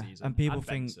players Yeah, last season. and people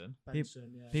think- Benson.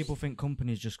 Benson, yeah. people think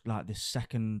Company's just like this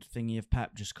second thingy of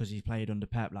Pep just because he's played under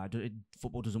Pep. Like,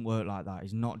 football doesn't work like that.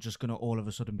 He's not just gonna all of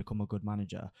a sudden become a good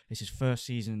manager. It's his first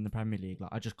season in the Premier League.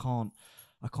 Like,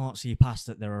 I can't see past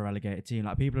that they're a relegated team.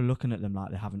 Like, people are looking at them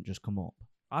like they haven't just come up.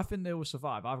 I think they will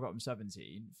survive. I've got them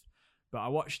 17th. But I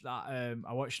watched that.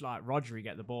 I watched like Rodri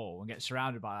get the ball and get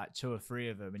surrounded by like 2 or 3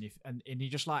 of them, and he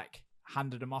just like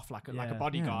handed them off like a Yeah.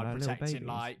 bodyguard, Yeah, like little protecting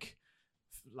babies.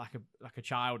 like a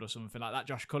child or something like that.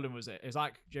 Josh Cullen was it? It's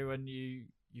like, Joe, when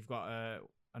you've got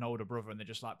an older brother and they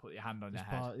just like put your hand on their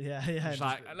head. Yeah. Just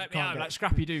like, let me can't out, get- like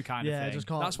Scrappy Doo kind Yeah, of thing. just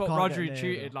can't- That's what can't get Rodri near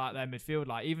treated them. like their midfield.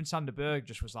 Like, even Sander Berg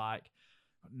just was like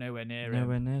nowhere near him.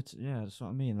 Nowhere near. Yeah, that's what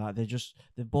I mean. Like,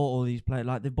 they bought all these players.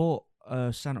 Like, they bought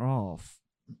centre half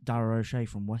Darragh O'Shea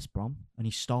from West Brom, and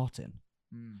he's starting.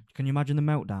 Mm. Can you imagine the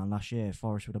meltdown last year?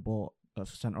 Forest would have bought a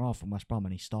centre half from West Brom,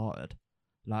 and he started.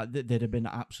 Like, they'd have been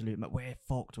absolute. We're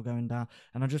fucked. We're going down.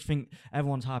 And I just think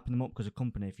everyone's hyping them up because of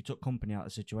Company. If you took Company out of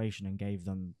the situation and gave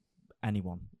them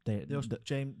anyone, They also,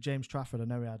 James Trafford, I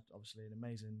know he had obviously an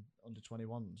amazing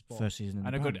under-21s, but first season in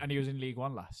And the a good, Prem. and he was in League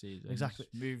One last season. Exactly.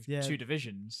 He's moved Yeah. 2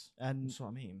 divisions. and That's what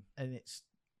I mean. it's.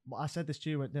 Well, I said this to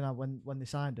you when they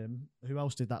signed him. Who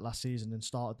else did that last season and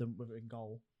started them with in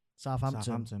goal?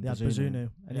 Southampton. They had Bazunu. Bazunu,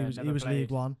 and Yeah, he never was played.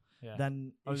 League One. Yeah.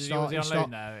 Then Was he start- on start- loan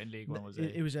there in League One? Was he?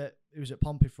 It was at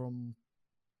Pompey from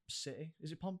City.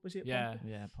 Is it Pompey? Was it Yeah. Pompey?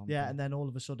 Yeah, Yeah, and then all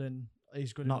of a sudden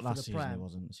he's good not enough last for the season. Prem. It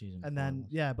wasn't the season. And before then it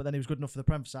was. yeah, but then he was good enough for the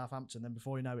Prem for Southampton. Then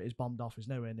before you know it, he's bombed off. He's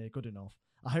nowhere near good enough.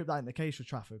 I hope that ain't the case for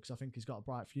Trafford because I think he's got a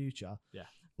bright future. Yeah.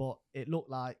 But it looked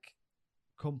like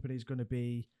Company's going to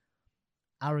be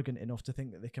arrogant enough to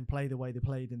think that they can play the way they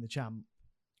played in the Champ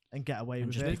and get away And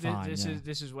with just it. be fine, yeah.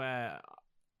 This is where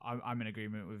I'm in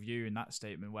agreement with you in that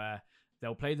statement, where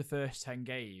they'll play the first 10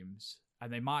 games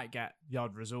and they might get the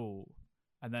odd result,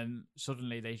 and then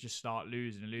suddenly they just start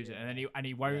losing and losing, and then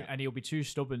he won't, Yeah. and he'll be too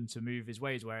stubborn to move his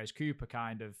ways. Whereas Cooper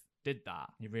kind of did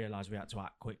that, You realise we had to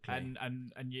act quickly.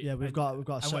 and you, Yeah, we've and- got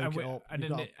to and soak we- it up. and We've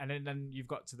then, got- and then you've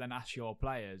got to then ask your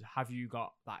players, have you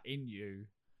got that in you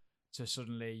to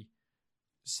suddenly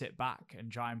sit back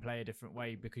and try and play a different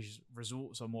way, because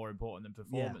results are more important than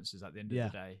performances at the end of Yeah.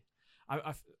 the day.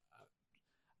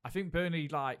 I think Burnley,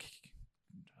 like,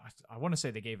 I want to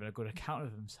say they gave a good account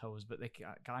of themselves, but they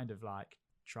kind of like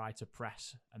tried to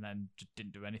press and then just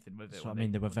didn't do anything with it. So I when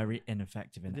mean, they were very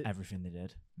ineffective in The- everything they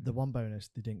did. the one bonus,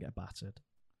 they didn't get battered.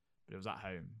 But it was at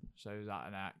home, so is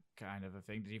that kind of a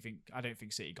thing? Did you think? I don't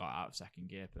think City got out of second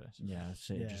gear personally. Yeah,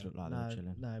 City just looked like no, they were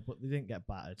chilling. No, but they didn't get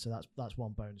battered, so that's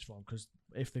one bonus for them. Because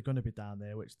if they're going to be down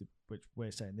there, which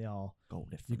we're saying they are, Goal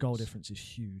difference. your goal difference is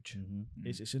huge. Mm-hmm.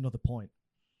 It's another point.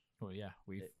 Well, yeah,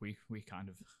 we kind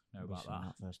of know We about seen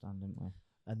that. first hand, didn't we?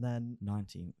 And then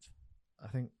 19th. I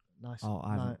think nice, Oh,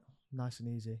 I haven't- nice and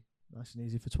easy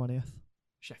for 20th.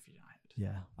 Sheffield United.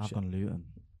 Yeah, I've gone Luton.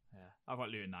 Yeah, I've got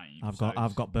Luton 19.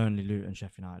 I've got Burnley, Luton,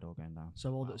 Sheffield United all going down.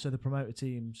 So Wow. so the promoted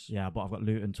teams. Yeah, but I've got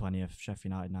Luton 20th, Sheffield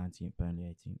United 19th, Burnley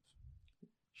 18th.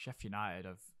 Sheffield United.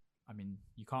 I mean,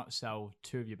 you can't sell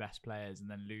 2 of your best players and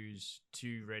then lose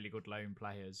 2 really good loan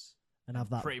players. And have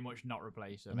that. Pretty much not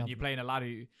replace them. and And have- you're playing a lad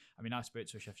who, I mean, I spoke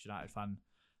to a Sheffield United fan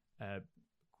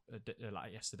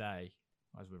like yesterday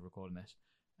as we were recording this,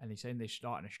 and he's saying they're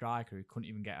starting a striker who couldn't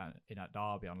even get in at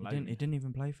Derby on loan. He didn't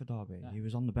even play for Derby. Yeah. He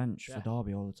was on the bench Yeah. for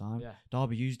Derby all the time. Yeah.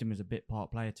 Derby used him as a bit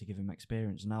part player to give him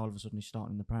experience, and now all of a sudden he's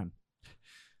starting in the Prem.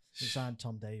 They signed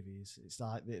Tom Davies. It's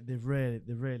like they've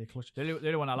really clutched. The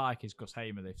only one I like is Gus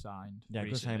Hamer they've signed. Yeah,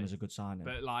 Gus recently. Hamer's a good signing.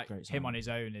 But like Great him signing. on his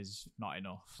own is not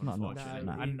enough. It's not enough,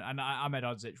 unfortunately. no. And Ahmed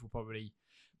Odzic will probably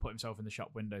put himself in the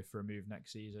shop window for a move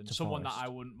next season. To Someone Forest. that I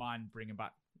wouldn't mind bringing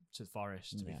back to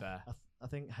Forest. To be Yeah. fair, I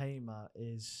think Hamer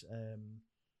is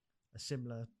a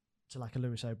similar to like a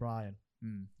Lewis O'Brien.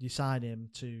 Mm. You sign him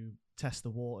to test the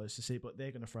waters to see, but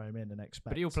they're going to throw him in and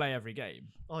expect. But he'll play every game.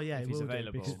 Oh yeah, if he he's will do,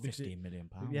 available. because £15 million.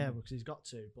 yeah, because he's got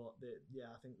to. But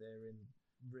I think they're in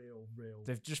real.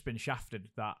 They've just been shafted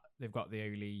that they've got the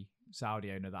only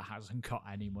Saudi owner that hasn't got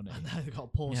any money. And they've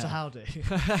got Paul Yeah. Saudi.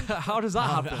 How does that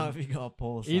happen? How have you got a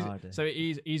Paul He's- Saudi? So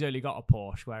he's only got a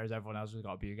Porsche, whereas everyone else has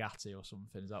got a Bugatti or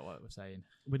something. Is that what we're saying?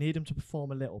 We need him to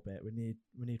perform a little bit. We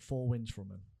need 4 wins from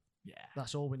him. Yeah.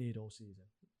 That's all we need all season.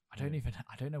 I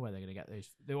don't know where they're going to get those.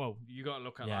 Well, you got to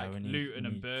look at Yeah, like we need- Luton we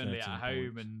and need Burnley at 13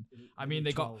 home, points. and We I mean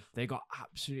need they 12. got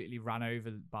absolutely ran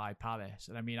over by Palace.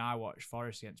 And I mean I watched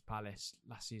Forest against Palace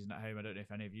last season at home. I don't know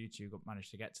if any of you two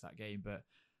managed to get to that game, but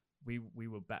we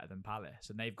were better than Palace,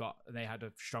 and they had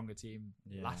a stronger team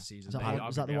Yeah. last season. Is that, They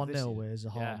is that the arguably have 1-0 this season. where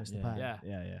Zaha Yeah. missed the Yeah. pen?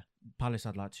 Yeah. Yeah. Palace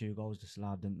had like 2 goals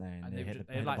disallowed, didn't they? And they they hit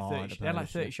the, had like bar 30 at the they had like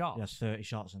post. 30 shots. Yes, 30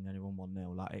 shots, and they only won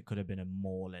 1-0. Like it could have been a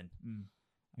mauling Mm.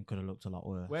 and could have looked a lot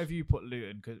worse. Where have you put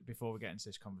Luton? 'Cause before we get into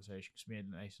this conversation, because me and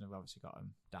Nathan have obviously got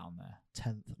them down there.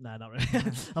 10th. No, not really.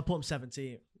 I put him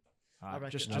 17th. All right,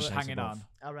 reckon- just I just reckon hanging above.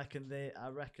 on. I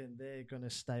reckon they're gonna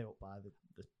stay up by the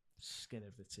skin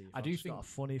of the teeth. I I've do just think- got a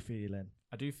funny feeling.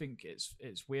 I do think it's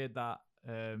weird that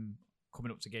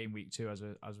coming up to game week 2 as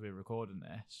we're recording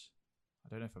this, I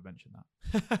don't know if I mentioned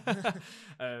that.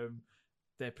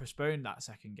 They postponed that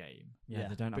second game yeah, Yeah.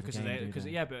 they don't have because a game,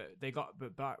 do they?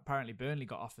 but apparently Burnley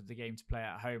got offered the game to play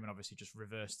at home and obviously just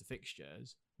reversed the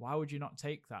fixtures. Why would you not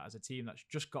take that as a team that's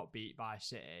just got beat by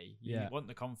City? You Yeah. want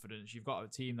the confidence. You've got a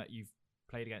team that you've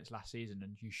played against last season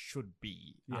and you should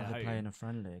beat Yeah. at They're home. playing a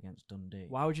friendly against Dundee.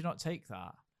 Why would you not take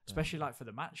that? Especially like for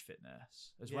the match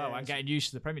fitness as well, Yeah, and it's- getting used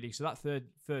to the Premier League. So that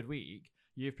third week,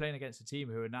 you're playing against a team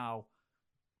who are now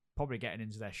probably getting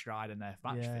into their stride and their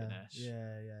match fitness.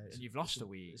 Yeah. And you've lost a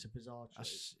week. It's a bizarre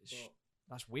That's, choice. but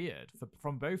that's weird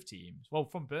from both teams. Well,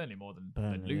 from Burnley more than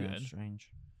Burnley, yeah, Luton.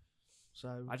 strange.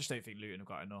 So I just don't think Luton have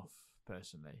got enough,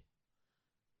 personally.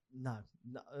 no,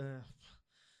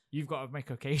 You've got to make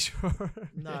a case for it.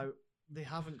 no, they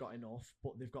haven't got enough,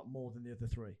 but they've got more than the other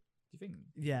 3. Do you think?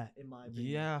 Yeah, in my opinion.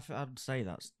 Yeah, I'd say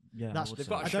that's. Yeah, That's- I would They've say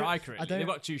got a that. striker. I At least. don't- They've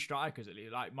got 2 strikers at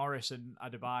least. Like Morris and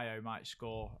Adebayo might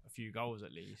score a few goals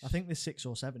at least. I think there's 6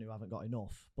 or 7 who haven't got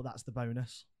enough, but that's the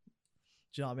bonus.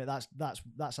 Do you know what I mean?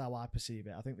 That's how I perceive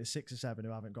it. I think there's 6 or 7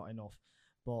 who haven't got enough.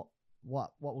 But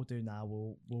what we'll do now,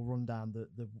 we'll run down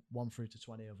the 1 through to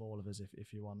 20 of all of us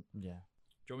if you want. Yeah,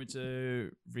 Do you want me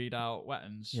to read out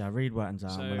Wettons? yeah. Read Wettons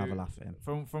out, and we'll have a So, laugh at him.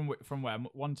 From where?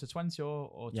 1 to 20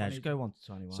 or 20? Yeah, just go 1 to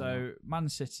 20. why So Man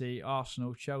City,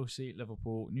 Arsenal, Chelsea,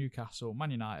 Liverpool, Newcastle,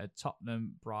 Man United,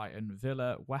 Tottenham, Brighton,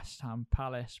 Villa, West Ham,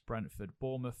 Palace, Brentford,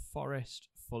 Bournemouth, Forest,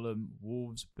 Fulham,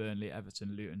 Wolves, Burnley,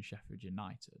 Everton, Luton, Sheffield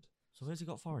United. not? So where's he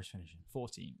got Forest finishing?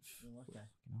 14th, Okay.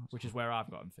 You know, that's which is where I've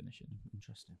got him finishing.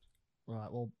 interesting.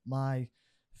 Right. Well, my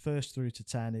first through to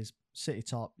 10 is City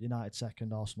top, United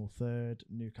second, Arsenal third,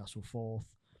 Newcastle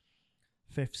fourth.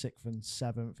 5th, 6th, and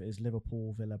 7th is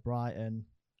Liverpool, Villa, Brighton.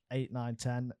 8, 9,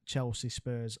 10, Chelsea,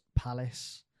 Spurs,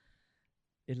 Palace.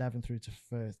 11 through to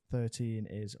 13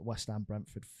 is West Ham,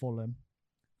 Brentford, Fulham.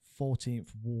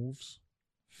 14th, Wolves.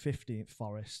 15th,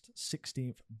 Forest.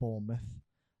 16th, Bournemouth.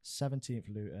 17th,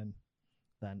 Luton.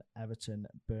 Then Everton,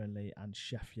 Burnley, and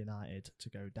Sheffield United to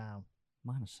go down.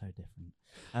 Mine are so different.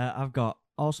 I've got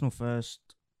Arsenal first,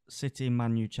 City,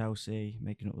 Man U, Chelsea,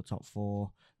 making up the top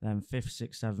 4. Then 5th,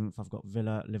 6th, 7th, I've got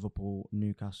Villa, Liverpool,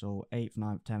 Newcastle. 8th,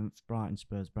 9th, 10th, Brighton,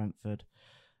 Spurs, Brentford.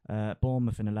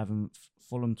 Bournemouth in 11th,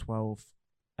 Fulham 12th,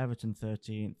 Everton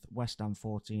 13th, West Ham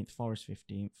 14th, Forest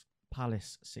 15th,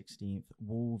 Palace 16th,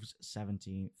 Wolves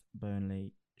 17th,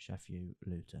 Burnley, Sheffield,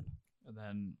 Luton. And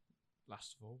then,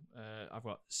 last of all, I've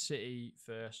got City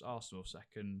first, Arsenal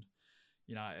second,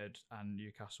 United and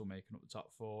Newcastle making up the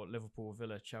top 4. Liverpool,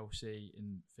 Villa, Chelsea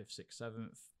in 5th, 6th,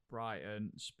 7th.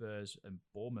 Brighton, Spurs and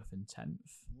Bournemouth in 10th.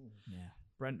 Yeah.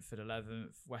 Brentford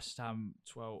 11th. West Ham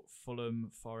 12th. Fulham,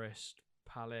 Forest,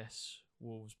 Palace,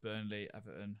 Wolves, Burnley,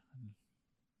 Everton, and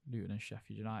Luton and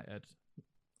Sheffield United.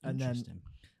 And then Interesting.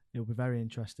 it'll be very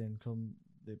interesting come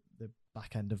the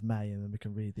back end of May, and then we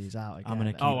can read these out again. I'm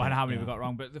gonna keep Oh, and it, how many yeah. we got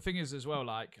wrong. But the thing is as well,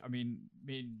 like, I mean,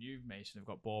 me and you, Mason, have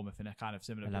got Bournemouth in a kind of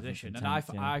similar 11th position. and And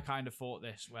 10th, yeah. I kind of thought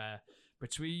this, where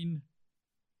between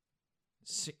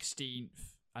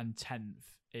 16th and 10th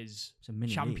is It's a mini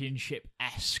league.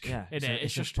 championship-esque, Yeah, isn't it?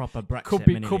 It's a just proper Brexit could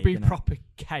be mini-league, innit? proper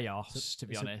chaos, to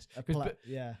be It's a- honest. a Because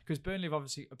yeah, Burnley have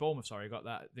obviously, Bournemouth, sorry, got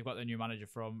that. They've got their new manager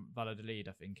from Valladolid,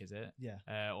 I think, is it?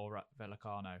 yeah, Or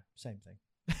Vallecano. same thing.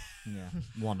 Yeah,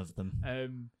 one of them.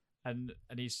 And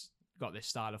he's got this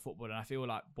style of football, and I feel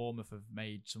like Bournemouth have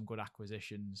made some good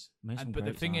acquisitions. Made some But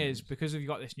the great thing is, signings. because you've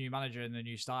got this new manager and the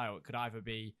new style, it could either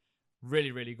be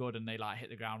really, really good and they like hit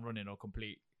the ground running, or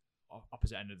complete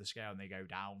opposite end of the scale and they go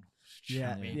down. Do you know Yeah,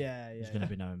 what I mean? yeah. There's going to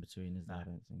be no in between, is there? I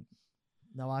don't think.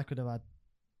 No, I could have had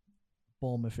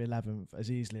Bournemouth 11th as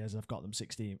easily as I've got them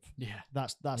 16th. Yeah,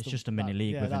 That's It's just a mini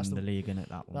league within that's the league, isn't it?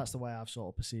 That one. That's the way I've sort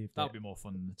of perceived that'll it. be more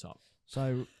fun than the top.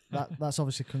 So that's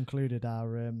obviously concluded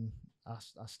our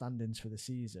standings for the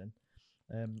season.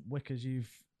 Wickers,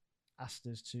 you've asked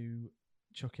us to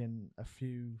chuck in a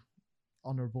few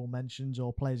honourable mentions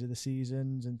or players of the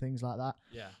seasons and things like that.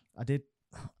 Yeah, I did.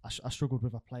 I struggled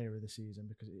with a player of the season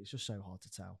because it's just so hard to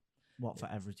tell. What for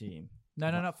every team? no,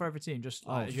 not for every team. Just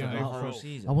Oh, like, for you know, the whole overall.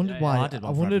 season. I wondered Yeah, why. I did I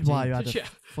one for wondered every why team. you had a Yeah.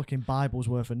 fucking Bible's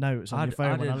worth of notes on I your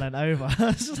phone when I did- leant over.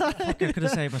 I could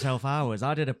have saved myself hours.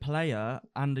 I did a player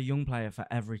and a young player for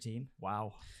every team.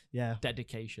 Wow, Yeah.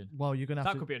 dedication. Well, you're gonna have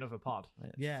That to. could be another pod.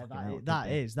 Yeah, Fucking hell, it that could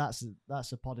be. is.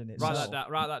 That's a pod in Write itself. that down.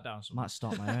 Write that down. Might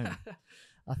start my own.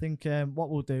 I think what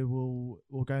we'll do,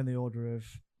 we'll go in the order of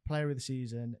player of the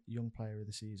season, young player of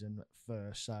the season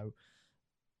first. So,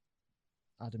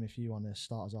 Adam, if you want to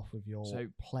start us off with your So,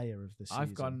 player of the season.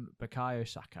 I've gone Bukayo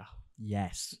Saka.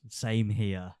 Yes, same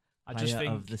here. I just Player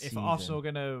think of the if season. Arsenal are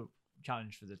going to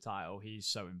challenge for the title, he's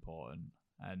so important.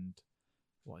 And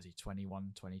what is he,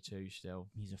 21, 22 still?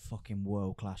 He's a fucking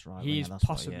world class right He's winger. That's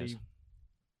what he possibly, is.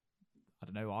 I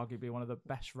don't know, arguably one of the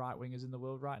best right wingers in the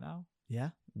world right now. Yeah.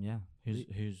 Yeah.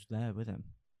 Who's there with him?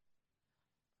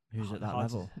 Who's at that Hard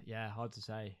to- level? yeah, hard to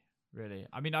say, really.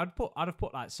 I mean, I'd have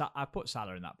put like I'd put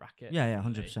Salah in that bracket. Yeah,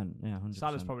 definitely. 100%. Yeah, 100%.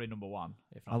 Salah's probably number one.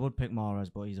 If not, I would pick Mahrez,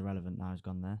 but he's irrelevant now. He's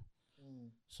gone there.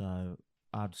 So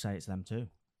I'd say it's them too.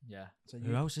 yeah. So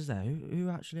Who else is there? Who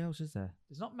actually else is there?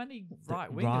 There's not many The right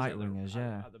wingers. right at the- wingers,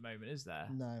 yeah. At the moment, is there?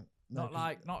 No, Not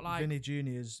like. Vinny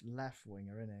Junior's left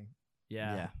winger, isn't he?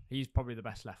 Yeah, Yeah. he's probably the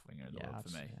best left winger in the world I'd for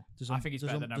me. say, yeah. Does I think he's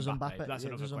better than does Mbappe, but that's yeah,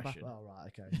 another does Mbappe- question. Oh, right,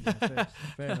 okay. Yeah,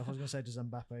 fair enough. I was going to say, does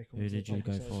Mbappe come Who into did the you go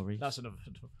conversation? for, Reece? That's another.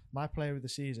 My player of the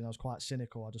season, I was quite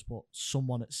cynical. I just put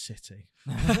someone at City.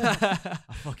 I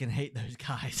fucking hate those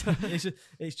guys.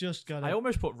 it's just gonna. I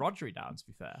almost put Rodri down. To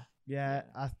be fair, Yeah,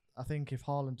 I think if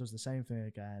Haaland does the same thing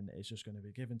again, it's just going to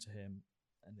be given to him,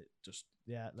 and it just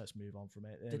let's move on from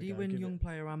it. There Did we he go, win give Young it-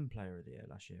 Player and Player of the Year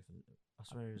last year? I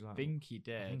swear he was like. I think he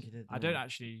did. think he did, I don't yeah.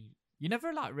 actually. You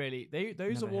never like really.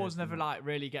 Those Never awards heard never from like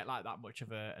really get like that much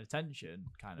of a attention.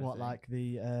 Kind of. What thing. like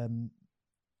the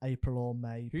April or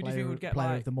May Who do you player, think would get, player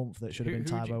like- of the month that should have who-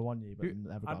 been who do you- Taiwo Wanyi, but who-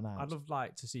 never got announced. I'd love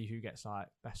like to see who gets like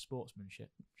best sportsmanship.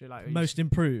 Do you like who Most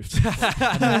improved.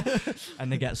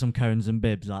 And they get some cones and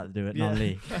bibs like they do at Yeah.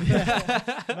 non-league.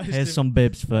 Most Here's im- some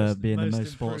bibs for being the most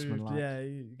improved, sportsmanlike. Yeah,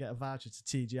 you get a voucher to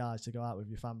TGI to go out with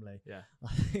your family. Yeah. I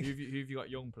who think, have you got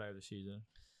young player of the season?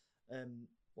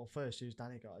 well, first, who's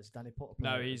Danny got? Has Danny put a No,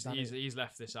 player? he's Danny- he's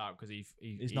left this out because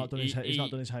he's not done his he's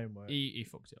not done his homework. He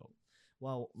fucked it up.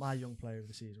 Well, my young player of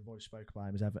the season, I've already spoke about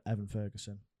him, is Evan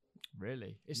Ferguson.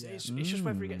 Really, it's Yeah. it's just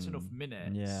whether he gets enough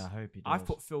minutes. Yeah, I hope he does. I've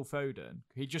put Phil Foden.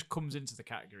 He just comes into the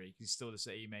category. He's still the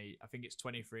City mate. I think it's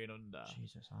 23 and under.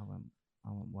 Jesus, I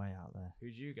went way out there.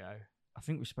 Who'd you go? I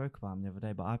think we spoke about him the other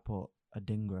day, but I put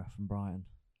Adingra from Brighton.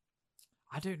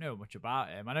 I don't know much about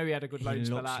him. I know he had a good He loan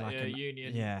spell looks at like an-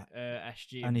 Union, yeah.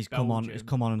 SG, And he's Belgium.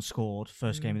 come on and scored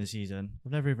first game of the season.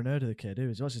 I've never even heard of the kid.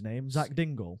 What's his name? Zach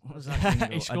Dingle. What was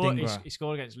that? he scored. Adingra. He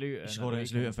scored against Luton. He scored at the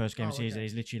against Luton weekend. first game of Oh, the season. okay.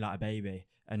 He's literally like a baby,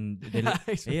 and they,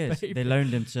 He's a he is. baby. They loaned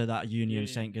him to that Union Union.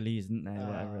 St. Galli's, didn't they? or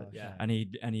whatever. okay. Yeah. And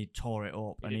he tore it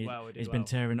up, He and did he, well, he did he's well. been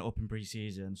tearing it up in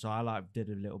pre-season. So I did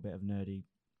a little bit of nerdy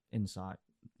inside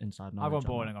I've knowledge. gone on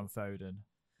boring that. on Foden.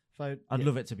 I'd yeah,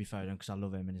 love it to be Foden because I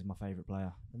love him and he's my favourite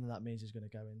player. and then that means he's going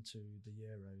to go into the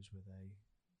Euros with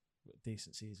a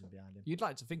decent season behind him. You'd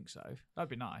like to think so. That'd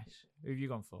be nice. Who have you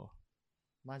gone for?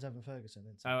 Mine's Evan Ferguson,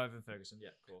 isn't it? Oh, Evan Ferguson. Yeah,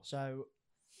 of course. So,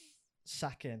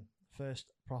 sacking. First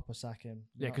proper sacking.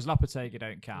 Yeah, Not- because Lapatega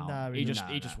don't count. No, he no, just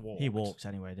no, he just no. walks. He walks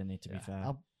anyway, didn't he? To be Yeah.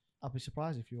 fair, I'll be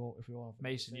surprised if you all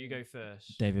Mason, you go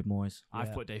first. David Moyes. I've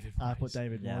Yeah. put David. I put Moyes.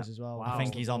 David Yeah. Moyes as well. Wow. I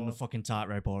think he's on the Before- fucking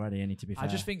tightrope already. And to be fair, I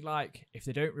just think like if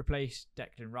they don't replace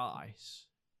Declan Rice,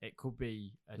 it could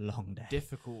be a long day.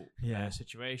 difficult Yeah.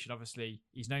 situation. Obviously,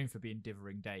 he's known for being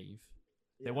dithering Dave.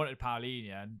 They Yeah. wanted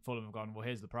Paulinho, and Fulham have gone, well,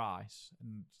 here's the price,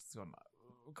 and it's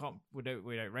gone, we don't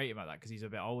rate him at that because he's a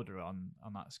bit older on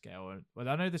that scale. Well,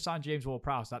 I know they signed James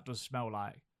Ward-Prowse. That does smell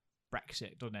like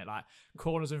Brexit, doesn't it? Like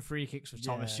corners and free kicks for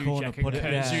Thomas Yeah. Corner, Suchek and put it-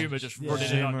 Kurt yeah. Zuma just Yeah. running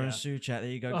in on Zuma you. and Suchek. There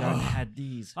you go. Oh. Going head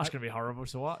these. That's going to be horrible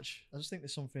to watch. I just think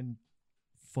there's something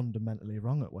fundamentally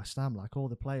wrong at West Ham. Like all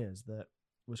the players that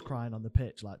was crying on the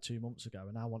pitch like 2 months ago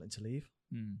are now wanting to leave.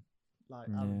 Mm. Like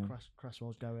Aaron Yeah.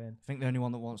 Cresswell's going. I think the only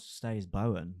one that wants to stay is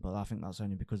Bowen, but I think that's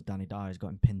only because Danny Dyer's got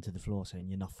him pinned to the floor saying,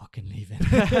 "You're not fucking leaving."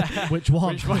 Which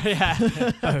one? Which one? Yeah.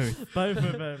 Both. Both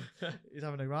of them. He's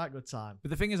having a right good time. But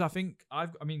the thing is, I think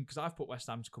because I've put West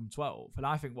Ham to come 12th, and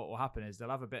I think what will happen is they'll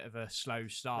have a bit of a slow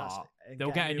start. And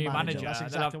They'll get a new manager. That's they'll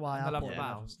exactly have, why I they'll have put the him.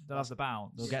 bounce. They'll have the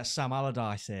bounce. They'll get Sam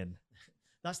Allardyce in.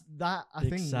 That's that. I Big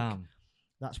think Sam.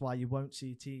 that's why you won't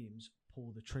see teams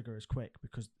pull the trigger as quick,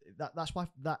 because that's why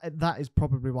that is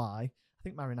probably why I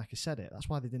think Marinakis said it. That's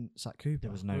why they didn't sack Cooper.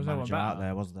 There was There no was no one manager out better.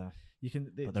 there, was there? You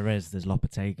can. But there is. There's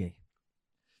Lopetegui.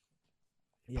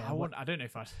 But I don't know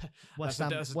if I'd. West that's a Ham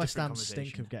different stink of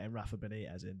conversation. getting Rafa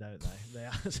Benitez in, don't they? They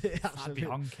That'd be absolutely.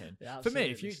 honking. It For me,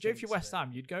 if absolutely you're stinks West of it.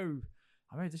 Ham, you'd go.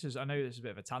 I know this is a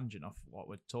bit of a tangent off what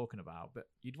we're talking about, but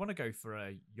you'd want to go for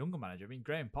a younger manager. I mean,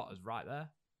 Graham Potter's right there.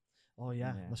 Oh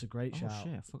yeah, Yeah. that's a great Oh shout.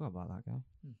 shit! I forgot about that guy.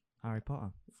 Hmm. Harry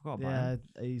Potter. Forgot about Yeah,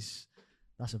 him.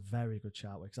 that's a very good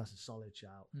shout, because that's a solid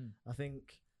shout. I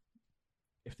think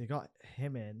if they got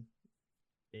him in,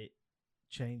 it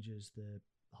changes the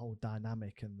whole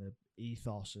dynamic and the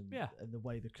ethos and Yeah. and the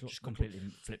way the club Just completely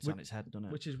flips on its head, doesn't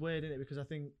it? which is weird, isn't it? Because I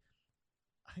think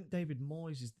David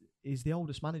Moyes is the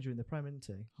oldest manager in the Prem, isn't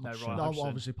he? No, Hot Roy shot. No, Hodgson.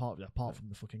 obviously apart from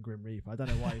the fucking Grim Reaper. I don't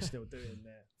know why he's still doing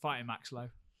that. Fighting Max Lowe.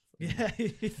 Yeah,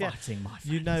 yeah. Fighting my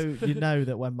You friends. know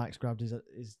that when Max grabbed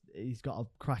he's got a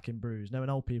cracking bruise. No, when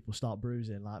old people start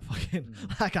bruising like fucking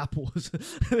like apples,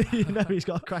 you know he's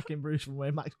got a cracking bruise from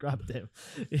when Max grabbed him.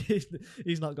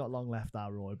 He's not got long left,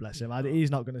 our Roy, bless him. He's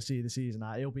not going to see the season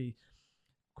out. He'll be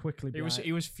quickly.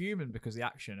 He was fuming because the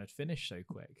action had finished so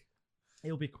quick.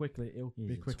 He'll be quickly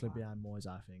He's a quickly twat. behind Moyes.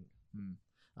 I think.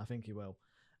 I think he will.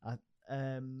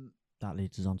 That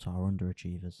leads us on to our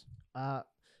underachievers.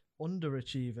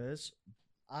 Underachievers.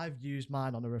 I've used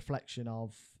mine on a reflection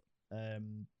of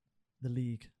the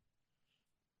league,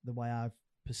 the way I've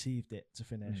perceived it to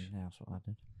finish, Yeah, that's what I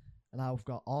did. and I've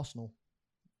got Arsenal.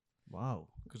 Wow.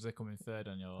 Because they're coming third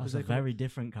on your. That's they a come- very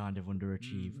different kind of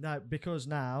underachieve. No, because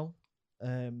now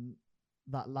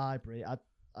that library,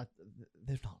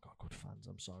 they've not got good fans.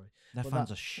 I'm sorry. Their But fans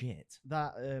that- are shit.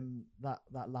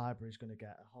 That library is going to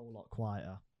get a whole lot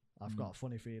quieter. I've got a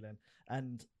funny feeling,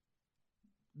 and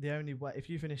the only way, if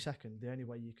you finish second, the only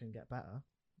way you can get better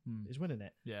is winning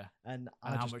it. Yeah. And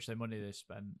And I how just, much their money they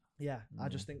spent. yeah, I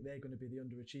just think they're going to be the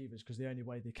underachievers, because the only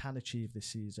way they can achieve this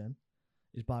season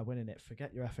is by winning it.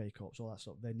 Forget your FA Cups, all that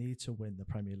stuff. They need to win the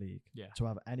Premier League Yeah. to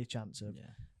have any chance of Yeah.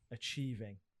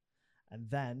 achieving. And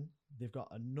then they've got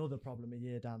another problem a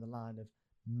year down the line of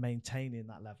maintaining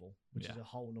that level, which is Yeah. a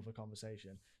whole nother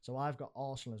conversation. So I've got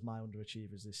Arsenal as my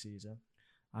underachievers this season.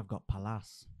 I've got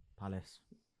Palace.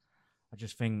 I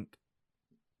just think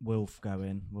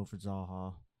Wilfried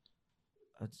Zaha.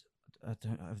 I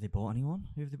don't. Have they bought anyone?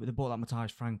 They bought that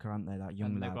Matthias Franker, haven't they? That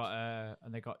young lad.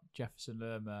 They got Jefferson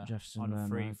Lerma Jefferson on a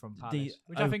free Lerma. from The- Palace,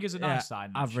 which I think is a nice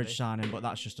sign. Average actually. signing, but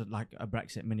that's just a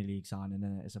Brexit mini league signing,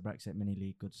 isn't it? It's a Brexit mini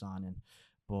league good signing,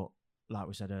 but like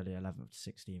we said earlier, 11th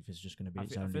to 16th is just going to be I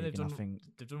its think- I own think league. they've And I done- think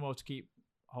They've done well to keep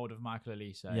hold of Michael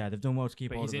Elise. yeah, they've done well to keep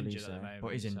But hold he's of injured Elise, at the moment,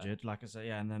 but he's so- injured. Like I said,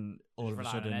 yeah, and then all Just of a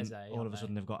relying on sudden, Eze, all of a aren't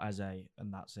sudden they've got Eze,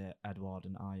 and that's it. Edward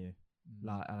and Ayew. Mm.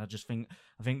 Like, and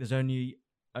I think there's only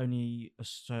a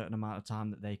certain amount of time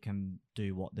that they can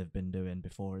do what they've been doing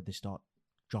before they start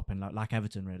dropping, like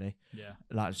Everton, really. Yeah.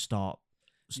 Like start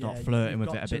Yeah, flirting you've with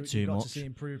got it a to- bit too you've got much. to see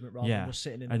improvement rather Yeah. than just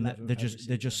sitting in And 11th they're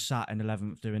every just season. sat in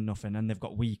 11th doing nothing, and they've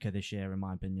got weaker this year, in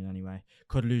my opinion. Anyway,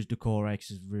 could lose Decore because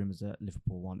there's rumours that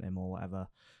Liverpool want him or whatever.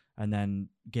 And then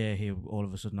Gear, all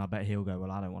of a sudden, I bet he'll go, well,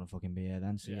 I don't want to fucking be here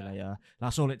then. See you Yeah. later.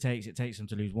 That's all it takes. It takes them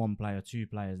to lose one player, two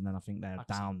players, and then I think they're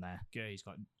Like I said, down there. Gurry's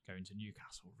got going to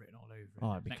Newcastle written all over it.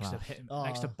 Oh, it'd be next to class.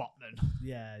 next to Oh. Botman.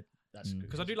 Yeah, that's good.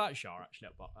 Because I do like Shaw actually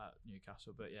at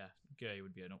Newcastle, but yeah, Gurry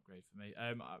would be an upgrade for me.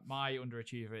 My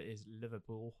underachiever is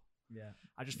Liverpool. Yeah.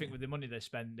 I just think with the money they're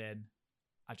spending,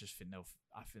 I think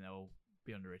they'll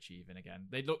be underachieving again.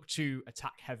 They look too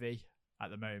attack heavy at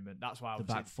the moment. That's why I The would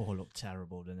back four looked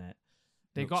terrible, didn't it?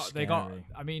 they Looked got. scary.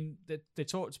 I mean, they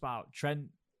talked about Trent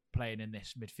playing in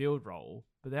this midfield role,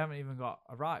 but they haven't even got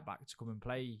a right back to come and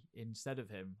play instead of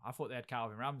him. I thought they had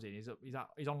Calvin Ramsey. And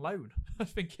he's on loan. I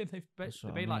was thinking they That's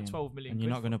what paid I like mean. 12 million. And you're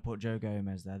quid not for going to put Joe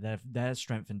Gomez there. Their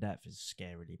strength and depth is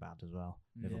scarily bad as well.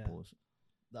 Yeah. Liverpool's.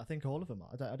 I think all of them are.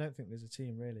 I don't think there's a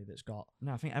team really that's got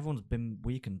No, I think everyone's been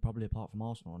weakened, probably apart from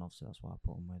Arsenal, and obviously that's why I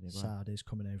put them where they were. Saudis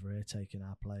coming over here taking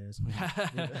our players.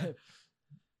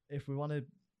 If we want to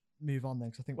move on then,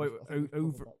 because I think Wait, we've covered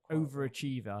that quite well.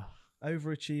 overachiever.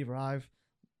 Overachiever.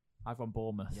 I've gone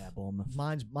Bournemouth. Yeah, Bournemouth.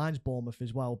 Mine's Bournemouth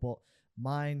as well, but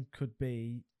mine could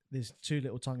be. There's two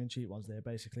little tongue-in-cheek ones there.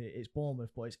 Basically, it's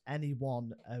Bournemouth, but it's any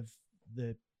one of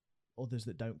the others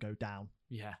that don't go down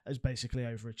Yeah. has basically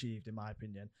overachieved, in my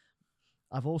opinion.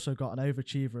 I've also got an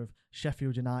overachiever of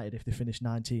Sheffield United if they finish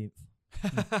 19th.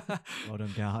 Well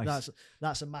done, guys.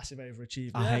 That's a massive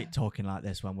overachievement. I hate talking like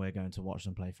this when we're going to watch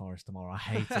them play Forest tomorrow. I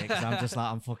hate it because I'm just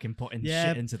like, I'm fucking putting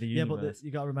shit into the universe. But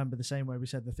you got to remember the same way we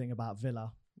said the thing about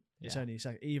Villa. It's Yeah. only a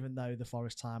second, even though the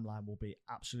Forest timeline will be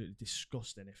absolutely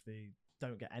disgusting if they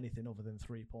don't get anything other than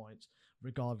 3 points,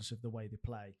 regardless of the way they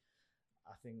play.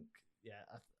 I think,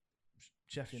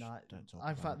 Sheffield United. Don't talk In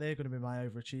about fact, it. they're going to be my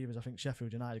overachievers. I think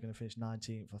Sheffield United are going to finish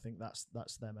 19th. I think that's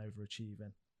them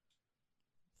overachieving.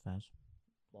 Fairs.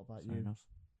 What about Fair you? enough.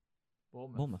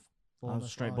 Bournemouth. I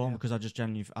was straight oh, Bournemouth yeah.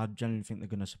 because I genuinely think they're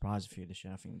going to surprise a few this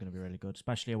year. I think they're going to be really good,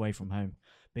 especially away from home.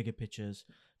 Bigger pitches,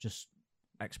 just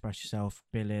express yourself.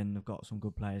 Billing, they've got some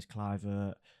good players.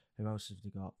 Clivert. Who else have they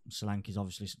got? Solanke's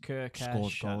obviously Kirkesh,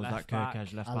 scored goals. left Like back.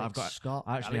 Kirkesh left back. Alex I've got. Scott.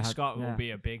 I actually Alex had, Scott yeah. will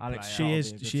be a big Alex player. She that'll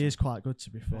is be a good she sign. is quite good, to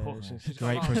be fair. Oh, She's-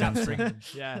 Great got presenter.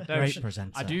 Yeah, no, Great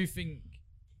presenter. I do think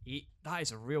that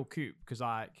is a real coup because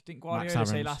didn't Max Guardiola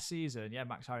say Aaron's. last season? Yeah,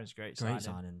 Max Aaron's great Great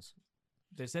signing. signings.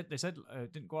 They said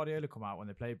didn't Guardiola come out when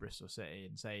they played Bristol City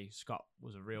and say Scott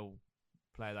was a real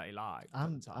player that he liked?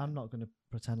 I'm at the time? I'm not going to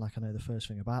pretend like I know the first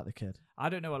thing about the kid. I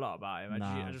don't know a lot about him. No,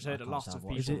 I just I heard a can't lot say of I've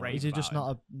watched people Is it. rave he just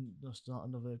about just not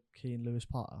another Keane Lewis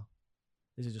Potter?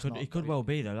 Is he just Could, not? it could well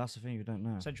be though. That's the thing we don't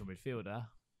know. him. Central midfielder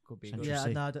could be Central good. Yeah,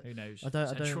 C. no, Who knows? I don't-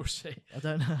 Central C. I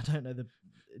don't know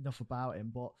enough about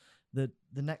him. But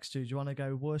the next two, do you want to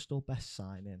go worst or best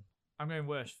signing? I'm going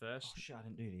worst first. Oh shit! I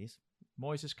didn't do these.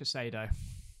 Moises Caicedo.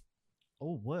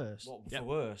 Oh, worst. Yep. for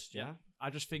worst? Yeah. I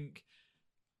just think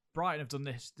Brighton have done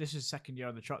this. This is second year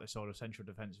on the trot. This sort of central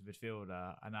defensive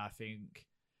midfielder, and I think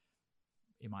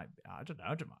he might. I don't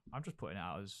know. I'm just putting it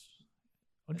out as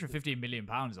 150 million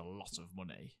pounds is a lot of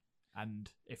money, and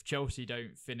if Chelsea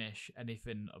don't finish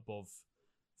anything above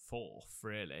fourth,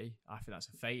 really, I think that's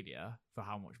a failure for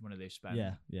how much money they've spent.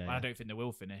 Yeah. But I don't think they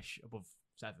will finish above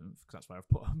seventh because that's where I've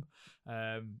put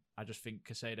them. I just think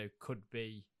Caicedo could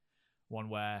be one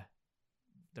where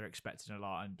they're expecting a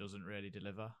lot and doesn't really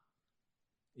deliver.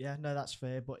 Yeah, no, that's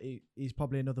fair. But he's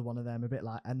probably another one of them, a bit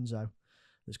like Enzo,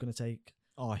 that's going to take.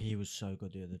 Oh, he was so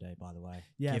good the other day. By the way,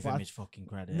 Yeah, give but him I- his fucking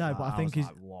credit. No, Like, but I think was he's-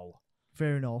 like, whoa.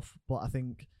 Fair enough, but I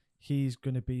think he's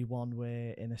going to be one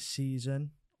where in a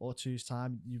season or two's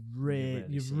time you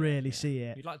really see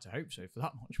it. You'd like to hope so for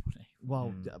that much money.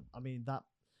 Well, Mm. I mean that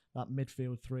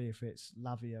midfield three, if it's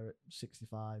Lavia at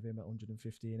 65, him at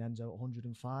 150, and Enzo at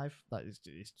 105,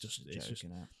 it's just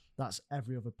that's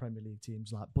every other Premier League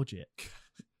team's like budget,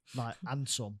 like and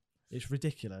some. It's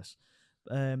ridiculous.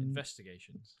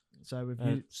 Investigations. So if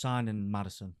you signing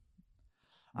Madison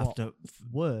What? after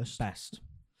worst, best.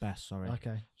 Sorry.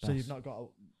 okay, so Best. you've not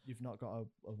got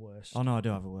a worst. Oh no, I do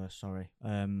have a worse. Sorry.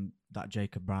 That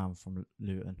Jacob Brown from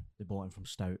Luton. They bought him from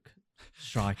Stoke.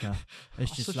 Striker. It's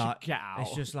just Such a like get out.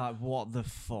 it's just like what the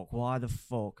fuck? Why the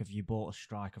fuck have you bought a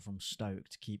striker from Stoke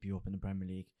to keep you up in the Premier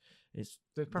League? It's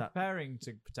They're that- preparing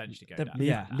to potentially go the- down. Leave,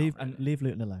 yeah, leave, really. leave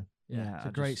Luton alone. yeah. It's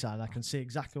a great sign. I can see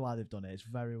exactly why they've done it. It's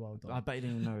very well done. I bet you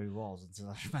didn't even know who he was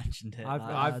until I mentioned it. I've-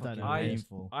 Like, I've- fucking I don't know.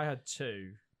 painful. I had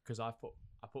two because I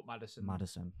put Madison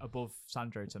Madison. above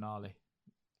Sandro Tonali.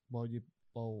 Well,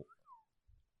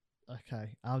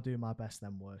 okay. I'll do my best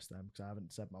then worst then because I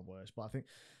haven't said my worst. But I think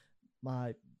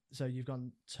so you've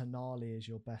gone Tonali as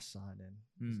your best signing.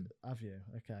 Hmm. Have you?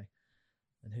 Okay.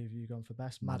 And who have you gone for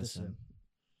best? Maddison.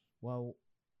 Well,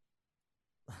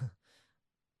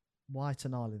 why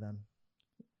Tonali then?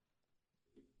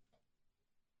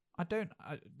 I think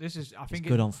He's it's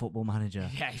good on Football Manager.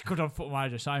 Yeah, he's good on Football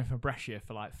Manager. Signed from Brescia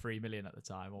for like 3 million at the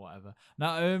time or whatever.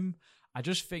 Now, I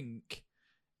just think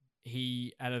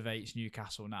he elevates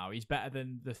Newcastle now. He's better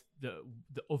than the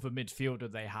other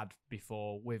midfielder they had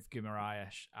before with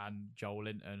Guimaraes and Joel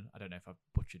Linton. I don't know if I've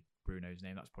butchered Bruno's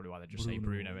name. That's probably why they just say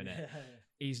Bruno in it.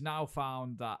 He's now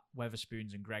found that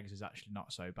Weatherspoons and Greggs is actually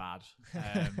not so bad.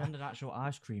 And an actual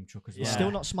ice cream truck as well. Yeah.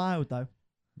 Still not smiled though.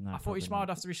 No, I thought he probably smiled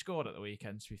not. after he scored at the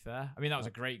weekend, to be fair. I mean, that was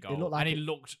a great goal. looked like and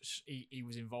he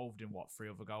was involved in, 3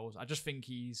 other goals. I just think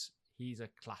he's a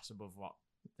class above what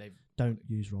they've... Don't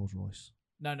use Rolls Royce.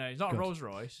 No, he's not Good. a Rolls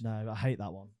Royce. No, I hate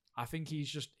that one. I think he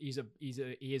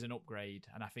is an upgrade.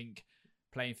 And I think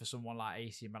playing for someone like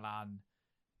AC Milan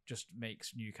just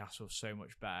makes Newcastle so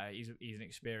much better. He's an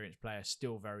experienced player,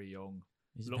 still very young.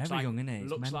 He's looks very like- young, isn't he?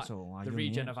 It's looks like mental. how The young he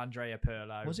regen is. of Andrea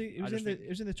Pirlo. Was he? It I was just in think- it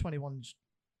was in the 21s.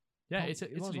 Yeah, It it's was,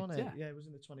 Italy. wasn't it? Yeah. Yeah, it was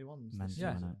in the 21s. Mental, this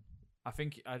Yeah. season.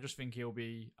 innit? I just think he'll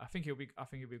be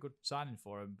a good signing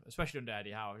for him, especially under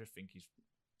Eddie Howe. I just think he's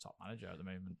top manager at the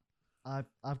moment.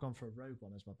 I've gone for a rogue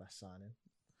one as my best signing,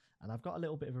 and I've got a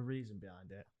little bit of a reason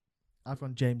behind it. I've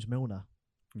gone James Milner.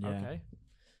 Yeah. Okay.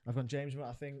 I've gone James Milner.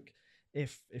 I think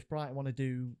if Brighton want to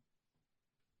do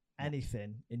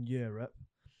anything in Europe,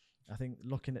 I think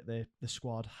looking at the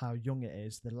squad, how young it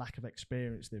is, the lack of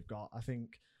experience they've got, I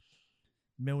think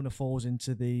Milner falls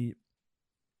into the.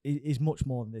 He's much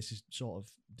more than this. Is sort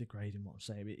of degrading what I'm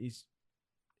saying. But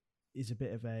he's a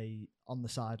bit of a on the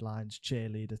sidelines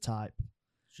cheerleader type.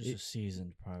 Just a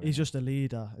seasoned pro. He's just a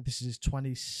leader. This is his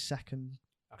 22nd.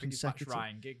 I think he's matched consecutive-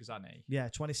 Ryan Giggs, hasn't he? Yeah,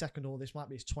 22nd, or this might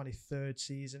be his 23rd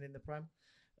season in the Prem.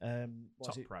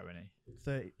 Top pro, isn't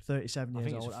he? 37 I years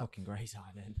think it's old. a fucking great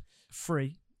signing.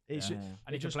 Free. It's Yeah. Yeah. And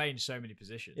he It can just- play in so many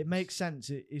positions. It makes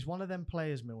sense. He's one of them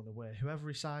players, Milner, where whoever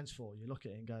he signs for, you look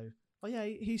at it and go, oh, yeah,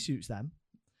 he suits them.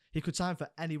 He could sign for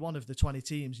any one of the 20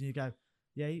 teams, and you go,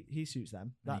 yeah, he suits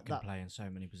them. And he can play in so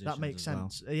many positions. that makes as well.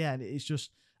 sense. Yeah, and it's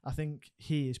just, I think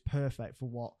he is perfect for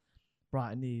what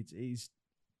Brighton needs.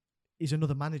 He's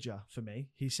another manager for me.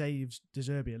 He saves De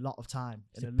Zerbi a lot of time.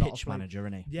 He's in a a lot pitch of play. manager,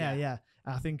 isn't he? Yeah, Yeah. yeah.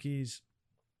 And I think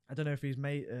I don't know if he's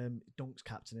made Dunk's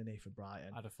captain in for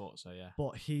Brighton. I'd have thought so, yeah.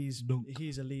 But he's Dunk.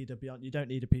 a leader beyond. You don't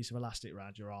need a piece of elastic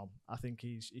around your arm. I think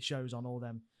he shows on all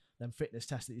them fitness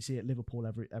tests that you see at Liverpool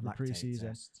every Lactate pre-season.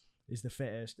 test. Is the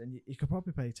fittest, and he could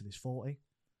probably play till he's 40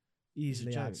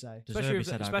 easily. joke. I'd say. De Especially Zerbi with,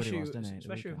 said how good he especially, was, didn't he, at the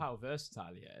especially with weekend? how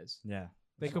versatile he is. Yeah.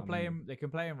 They That's could what I play mean. him. They can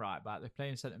play him right back. They play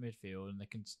him centre midfield, and they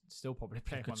can still probably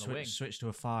play They him could on the wing. switch to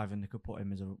a 5, and they could put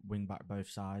him as a wing back both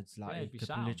sides. Like, Yeah, he it'd be could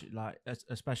sound. literally, like,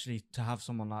 especially to have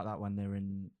someone like that when they're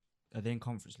in. Are they in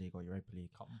Conference League or Europa League?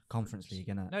 Conference League,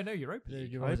 innit? No, Europa The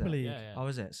League. Europa League. Yeah, yeah. Oh,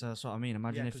 is it? So that's what I mean.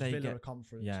 Imagine Yeah, if 'cause they Villa get. are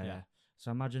conference. Yeah, yeah. yeah. So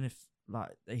imagine if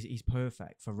like he's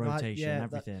perfect for Right, rotation yeah, and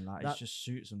everything. Like that- it just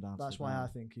suits him down. That's to the why I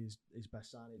ground. think he's best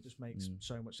signing. It just makes Mm.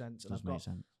 so much sense. And Does make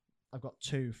sense. I've got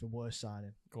 2 for worst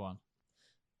signing. Go on.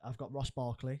 I've got Ross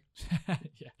Barkley.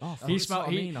 Yeah. Oh, He's that's what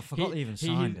I mean. I forgot they even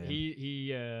signed him.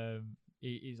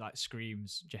 He's like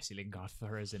screams Jesse Lingard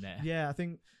for us, isn't it? Yeah, I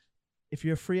think if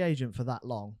you're a free agent for that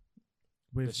long,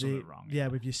 with There's something wrong, yeah, yeah.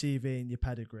 with your CV and your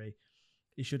pedigree,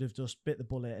 he should have just bit the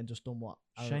bullet and just done what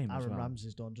Shame as Aaron well.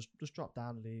 Ramsey's done. Just drop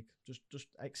down the league. Just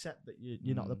accept that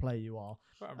you're not the Mm. player you are.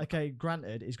 But Okay,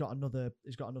 granted, he's got another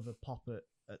pop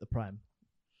at the Prem,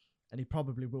 and he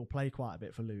probably will play quite a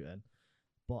bit for Luton,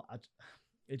 but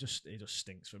it just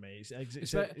stinks for me. It's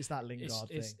that Lingard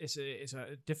thing. It's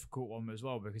a difficult one as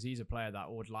well because he's a player that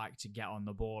would like to get on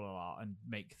the ball a lot and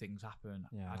make things happen.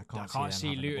 Yeah, I I can't, can't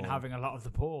see see them having the Luton ball. having a lot of the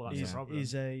ball. That's He's, the problem.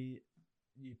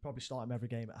 you probably start him every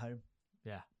game at home.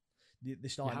 Yeah. They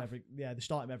start him they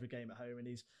start him every game at home, and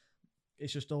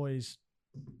it's just always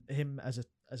him as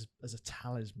a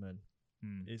talisman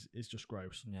Hmm. is just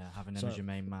gross. Yeah, having him So- as your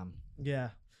main man.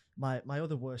 Yeah, my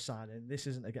other worst signing. This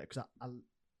isn't again because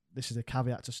this is a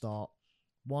caveat to start.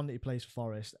 1, he plays for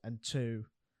Forest, and 2,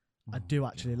 I Oh, do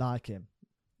actually God. like him,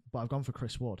 but I've gone for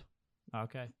Chris Wood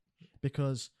Okay.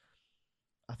 because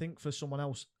I think for someone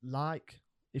else, like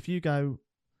if you go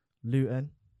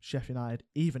Luton, Sheffield United,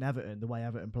 even Everton, the way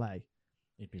Everton play,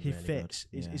 He'd be he really fits.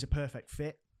 Good. He's a perfect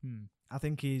fit. Hmm. I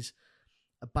think he's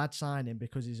a bad signing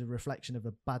because he's a reflection of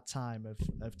a bad time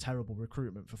of terrible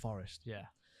recruitment for Forest. Yeah.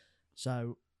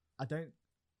 So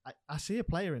I see a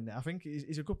player in there. I think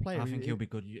he's a good player. I think he'll be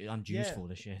good and useful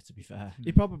this year. To be fair,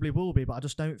 He probably will be, but I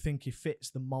just don't think he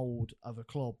fits the mould of a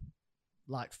club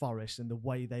like Forest and the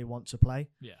way they want to play.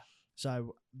 Yeah.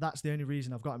 So that's the only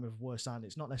reason I've got him as worst signing.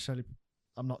 It's not necessarily.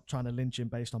 I'm not trying to lynch him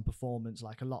based on performance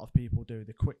like a lot of people do.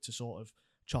 They're quick to sort of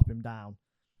chop him down.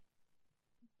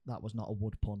 That was not a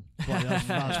wood pun. But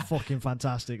that was fucking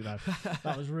fantastic, though.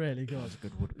 That was really that good. was a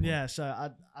good wood. Point. Yeah,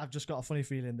 so I've just got a funny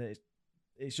feeling that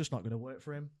it's just not going to work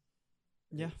for him.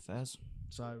 yeah, fairs.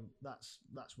 So that's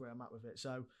where I'm at with it.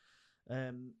 So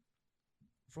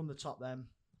from the top, then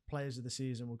players of the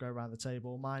season will go around the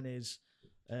table. Mine is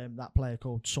that player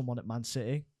called someone at Man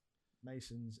City.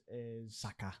 Mason's is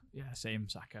Saka. Yeah. Same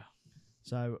Saka.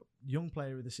 So young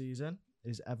player of the season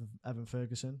is Evan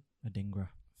Ferguson. Adingra.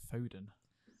 Foden.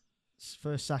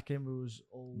 First sacking was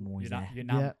all Moise.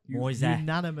 Moise.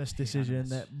 unanimous decision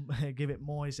that give it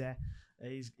Moise.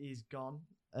 He's gone.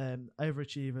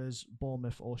 Overachievers,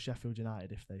 Bournemouth or Sheffield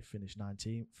United if they finish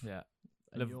 19th. Yeah.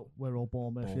 And we're all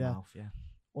Bournemouth, yeah. Bournemouth, yeah.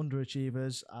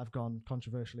 Underachievers, I've gone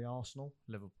controversially Arsenal.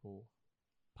 Liverpool.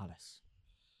 Palace.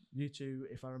 You two,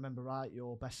 if I remember right,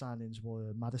 your best signings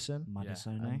were Maddison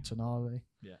Madison, and Tonali.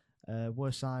 Yeah.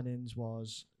 Worst signings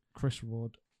was Chris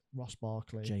Wood, Ross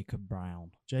Barkley, Jacob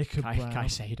Brown. Jacob Brown,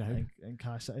 Caicedo. and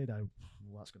Caicedo.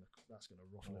 Well, that's gonna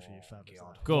ruffle a few feathers.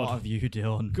 God. that. Good. What have you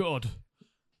done? Good.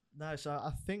 No, so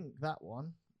I think that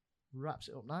one wraps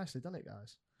it up nicely, doesn't it,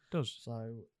 guys? Does.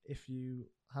 So if you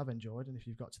have enjoyed and if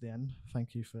you've got to the end,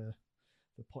 thank you for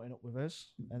putting up with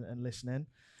us and listening.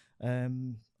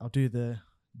 I'll do the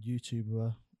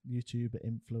YouTube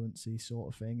influency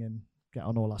sort of thing and get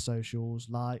on all our socials,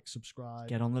 like, subscribe,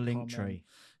 Get on the link comment. tree.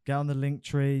 Get on the link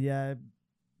tree, yeah.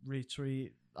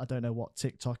 Retweet. I don't know what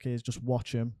TikTok is. Just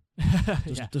watch them.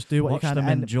 Just do what Watch you can. them,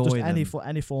 enjoy just them.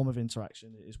 any form of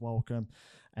interaction is welcome.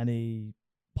 Any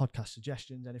podcast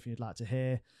suggestions, anything you'd like to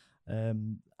hear.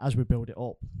 As we build it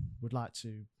up, we'd like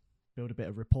to build a bit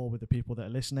of rapport with the people that are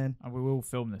listening. And we will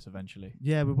film this eventually.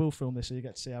 Yeah, we will film this so you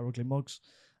get to see our ugly mugs.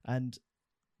 And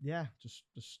yeah, just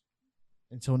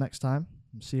until next time.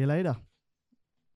 See you later.